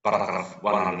paragraph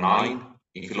 109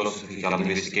 in philosophical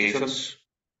investigations.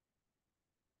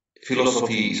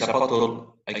 Philosophy is a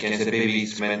battle against the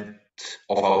bewitchment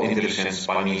of our intelligence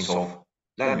by means of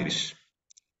language.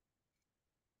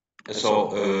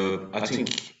 So I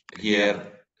think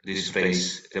here this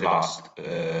phrase, the last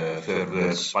third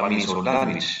words, by means of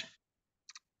language,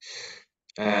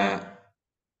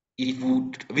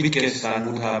 Wittgenstein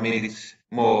would have made it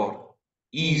more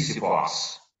easy for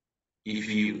us if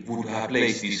he would have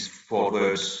placed these four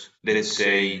words, let's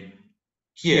say,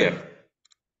 here.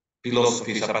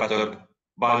 Philosophy is a battle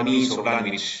by means of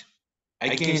language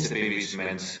against the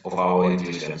bewitchment of our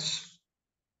intelligence.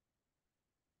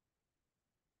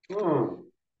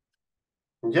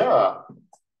 Yeah,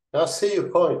 I see your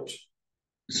point.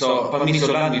 So, by means of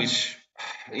language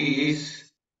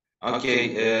is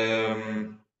Okay,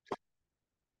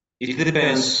 it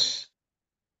depends.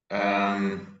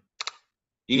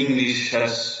 English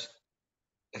has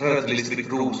relatively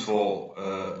strict rules for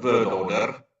word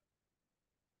order.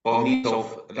 For means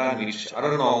of language, I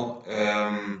don't know.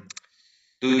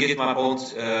 Do you get my point,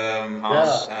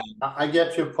 Hans? Yeah, I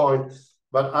get your point,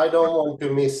 but I don't want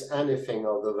to miss anything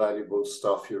of the valuable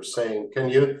stuff you're saying. Can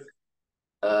you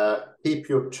keep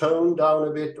your tone down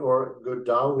a bit or go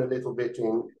down a little bit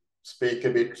and speak a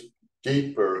bit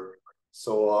deeper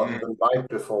so the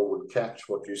microphone would catch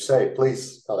what you say?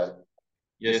 Please, Kalle.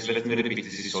 Yes, let me repeat,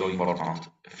 this is so important.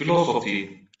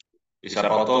 Philosophy is a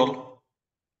battle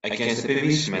against the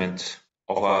debasement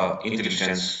of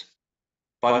intelligence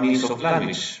by means of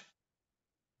language.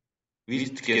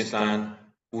 Wittgenstein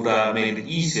would have made it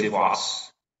easier for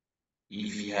us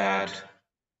if he had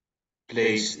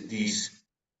placed these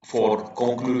four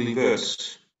concluding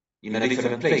words in a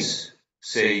different place,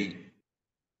 say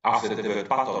after the word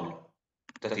battle.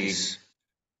 That is,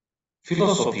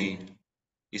 philosophy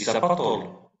is a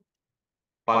battle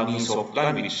by means of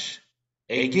language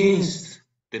against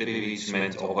the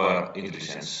debasement of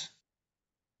intelligence.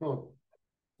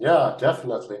 Yeah,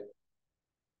 definitely.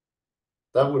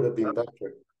 That would have been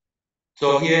better.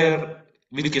 So here,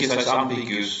 Wittgenstein is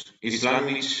ambiguous. Is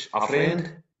language a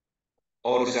friend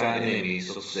or is an enemy,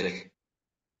 so to say?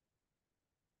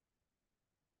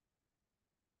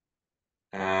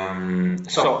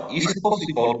 So, is it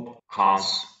possible,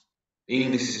 Hans?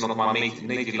 English is not my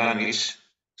native language,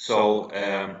 so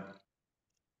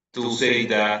to say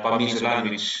that by means of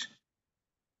language,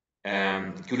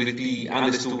 could it be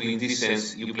understood in this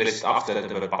sense you placed after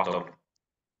the word battle?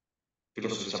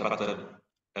 Philosophy is a battle.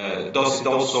 Does it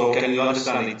also, can you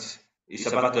understand it? It's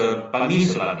a battle by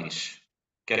means of language.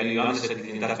 Can you understand it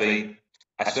in that way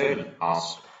as well,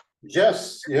 Hans?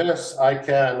 Yes, yes, I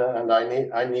can, and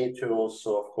I need to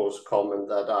also, of course, comment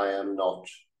that I am not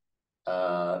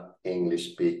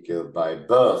English speaker by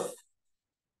birth,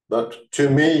 but to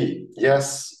me,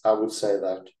 yes, I would say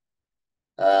that.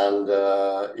 And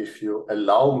if you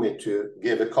allow me to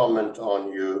give a comment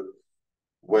on you,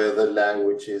 whether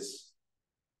language is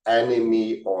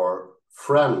enemy or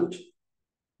friend,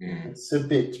 it's a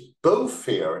bit both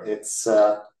here. It's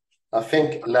I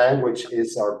think language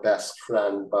is our best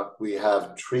friend, but we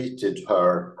have treated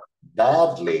her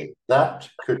badly. That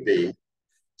could be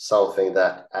something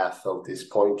that Affeldt is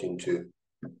pointing to.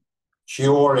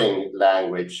 Curing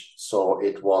language so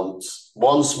it once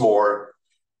more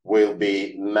will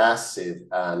be massive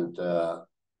and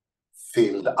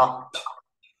filled up.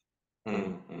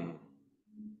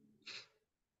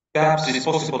 Perhaps it's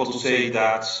possible to say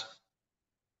that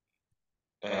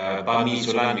by means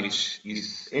of language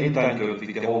is entangled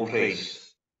with the whole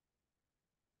race.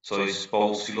 So it's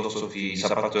both philosophy is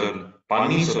a battle by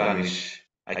means of language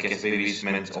against the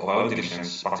debasement of our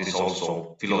intelligence, but it's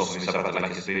also philosophy is a battle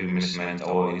against the debasement of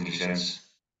our intelligence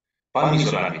by means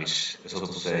of language, so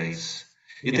to say.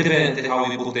 It depends how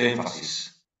we put the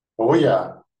emphasis. Oh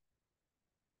yeah.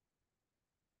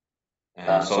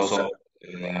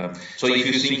 So if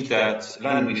you think that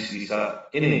language is an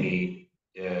enemy,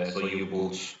 so you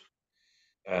put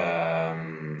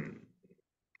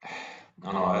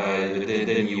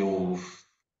then you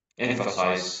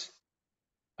emphasize,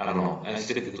 I don't know, and it's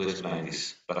difficult to explain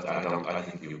this, but I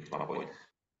think you get my point.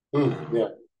 Yeah.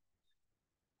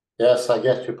 Yes, I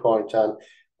get your point. And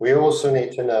we also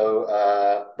need to know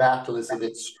battle is a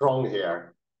bit strong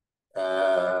here.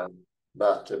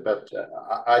 But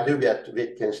I do get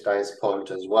Wittgenstein's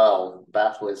point as well.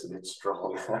 Battle is a bit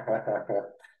strong.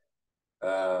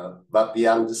 But the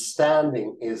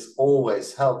understanding is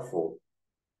always helpful.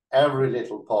 Every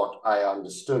little part I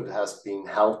understood has been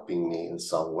helping me in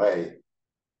some way.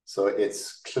 So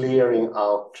it's clearing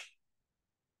out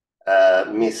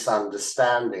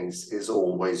misunderstandings is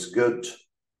always good.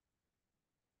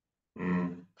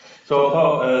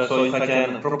 So if I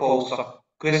can propose a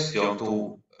question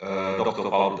to Dr.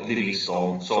 Paul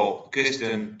Livingstone, so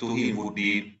question to him would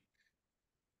be,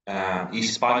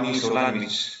 is by means of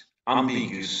language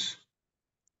ambiguous?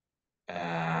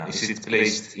 Is it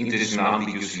placed intentionally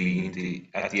ambiguously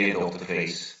at the end of the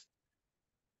phrase?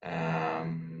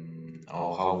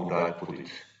 Or how would I put it?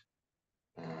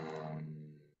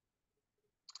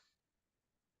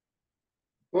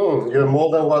 You're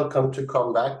more than welcome to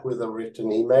come back with a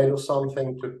written email or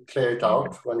something to clear it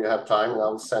out when you have time, and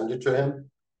I'll send it to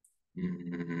him.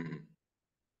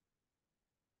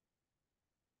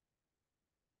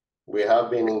 We have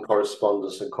been in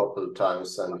correspondence a couple of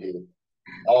times, and he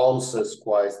answers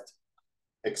quite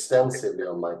extensively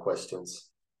on my questions.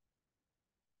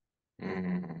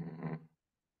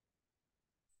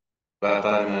 but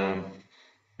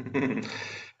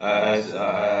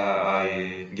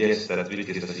I guess that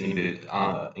Wittgenstein is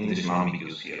English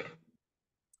ambiguous here.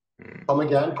 Come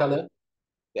again, Kalle?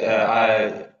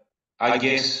 I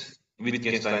guess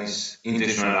Wittgenstein's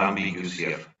intentional ambiguous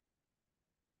here.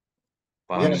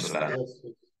 Yes,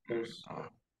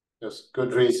 there's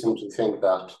good reason to think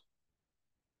that.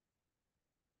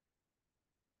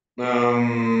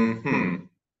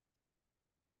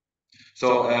 So,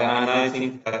 and I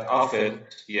think that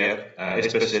Affeldt here,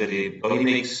 especially, he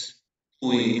makes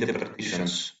two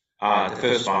interpretations. The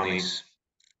first one is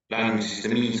language is the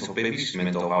means of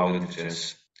bewusstment of our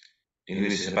intelligence, in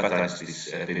which sympathize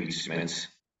this bewusstment.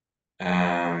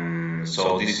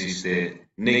 So this is the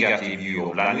negative view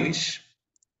of language,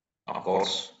 of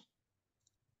course,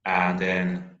 and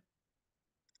then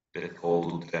let's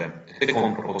go to the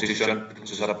second proposition,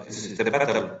 which is the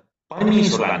battle by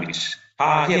means of language.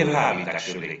 Here we have it,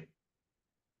 actually.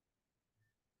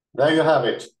 There you have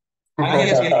it.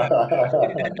 Yes, yeah.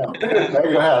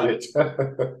 There you have it.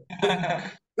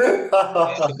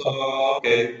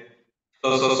 Okay.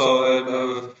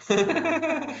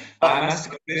 I'm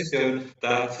asking a question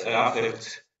that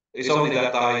affects. It's only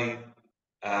that I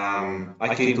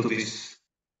came to this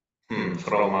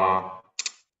from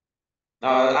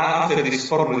after this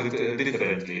formulated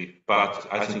differently, but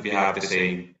I think we have the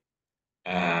same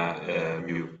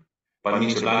view. By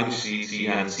means of language, see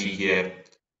and see here.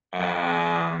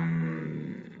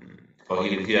 For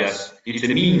him, yes, it's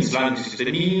the means. Language is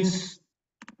the means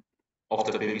of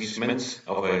the bewusstment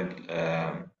of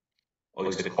a, or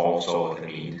is the cause or the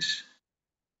means.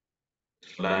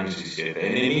 Language is the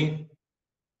enemy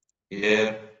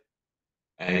here,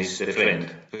 and it's the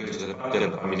friend. Because the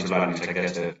battle, I mean, language, I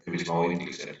guess, there is no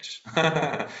English.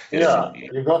 Yeah,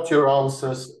 you got your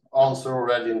answer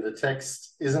already in the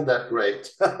text. Isn't that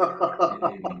great?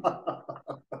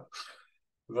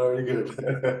 Very good.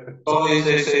 So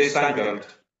it's a standard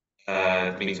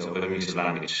means of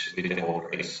language with the whole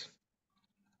race.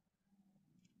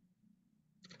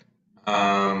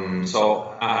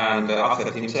 So, and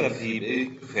after himself, he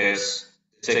prefers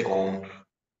the second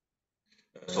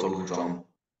solution.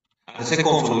 And the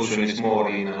second solution is more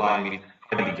in line with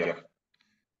Heidegger,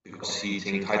 because he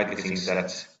Heidegger thinks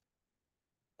that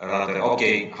rather,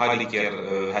 okay,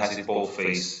 Heidegger has it both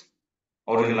ways.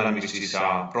 Ordinary language is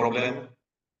a problem,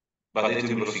 but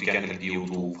etymology can help you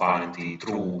to find the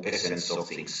true essence of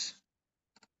things.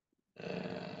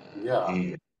 Yeah.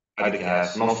 Heidegger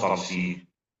has nostalgia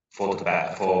for the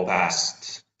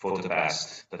past.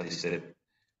 That is the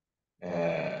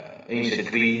ancient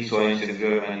Greece or ancient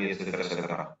Germany, etc.,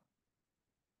 etc.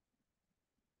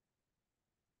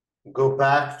 Go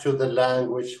back to the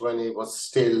language when it was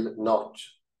still not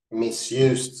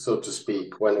misused, so to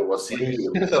speak, when it was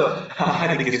real. So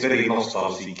Heidegger is very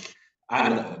nostalgic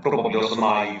and probably also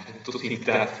naive to think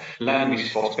that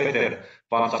language was better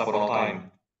once upon a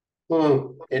time.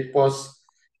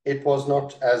 It was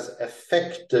not as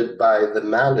affected by the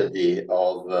malady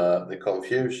of the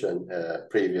confusion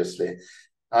previously.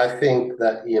 I think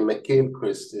that Ian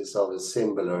McGilchrist is of a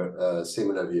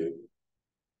similar view.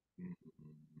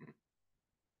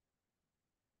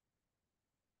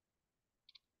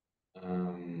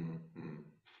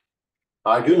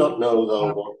 I do not know,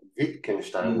 though, what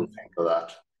Wittgenstein would think of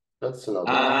that. That's another.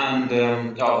 And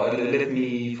let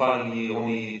me finally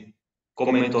only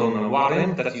comment on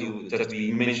Warren that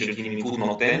we mentioned him in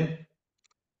footnote 10.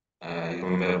 You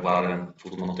remember Warren,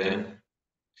 footnote 10?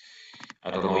 I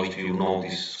don't know if you know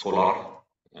this scholar.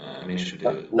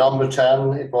 Mentioned number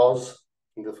 10 it was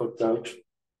in the footnote.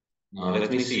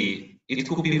 Let me see. It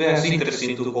could be very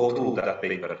interesting to go through that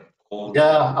paper.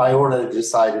 Yeah, I already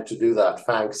decided to do that.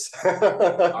 Thanks.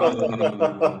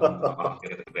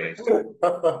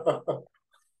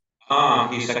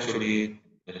 He's actually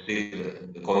still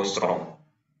going strong.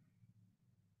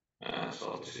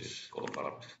 So this is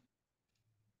confirmed.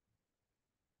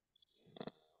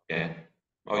 Okay.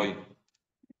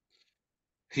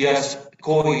 He has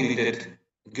co-edited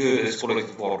Goethe's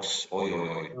collected works.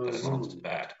 That's not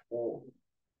bad.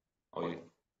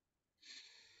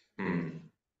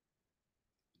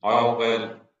 Oh,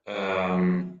 well,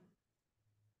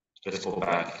 let's go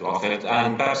back to Affeldt,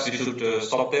 and perhaps we should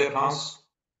stop there, Hans.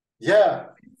 Yeah,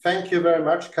 thank you very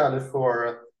much, Kalle,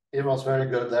 for it was very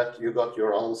good that you got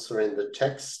your answer in the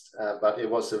text, but it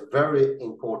was a very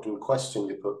important question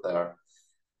you put there.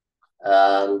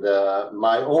 And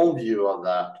my own view on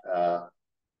that,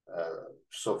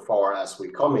 so far as we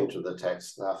come into the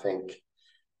text, I think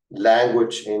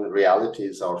language in reality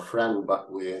is our friend, but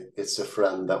it's a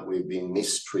friend that we've been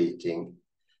mistreating,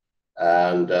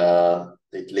 and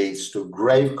it leads to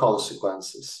grave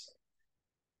consequences.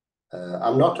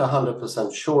 I'm not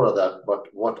 100% sure of that, but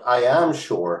what I am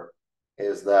sure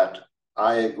is that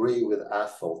I agree with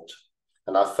Affeldt,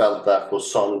 and I felt that for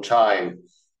some time,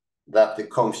 that the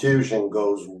confusion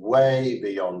goes way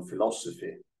beyond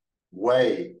philosophy.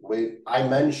 I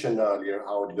mentioned earlier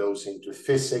how it goes into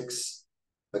physics,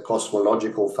 the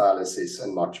cosmological fallacies,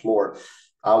 and much more.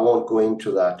 I won't go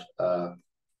into that.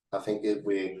 I think it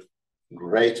would be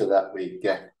greater that we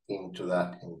get into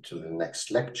that into the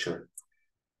next lecture.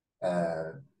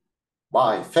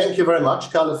 Bye. Thank you very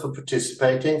much, Kalle, for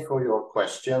participating, for your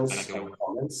questions and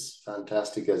comments.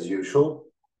 Fantastic as usual.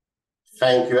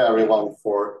 Thank you, everyone,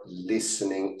 for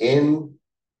listening in.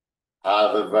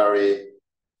 Have a very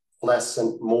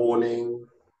pleasant morning,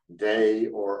 day,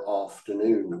 or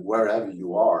afternoon, wherever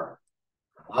you are.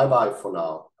 Bye-bye for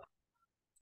now.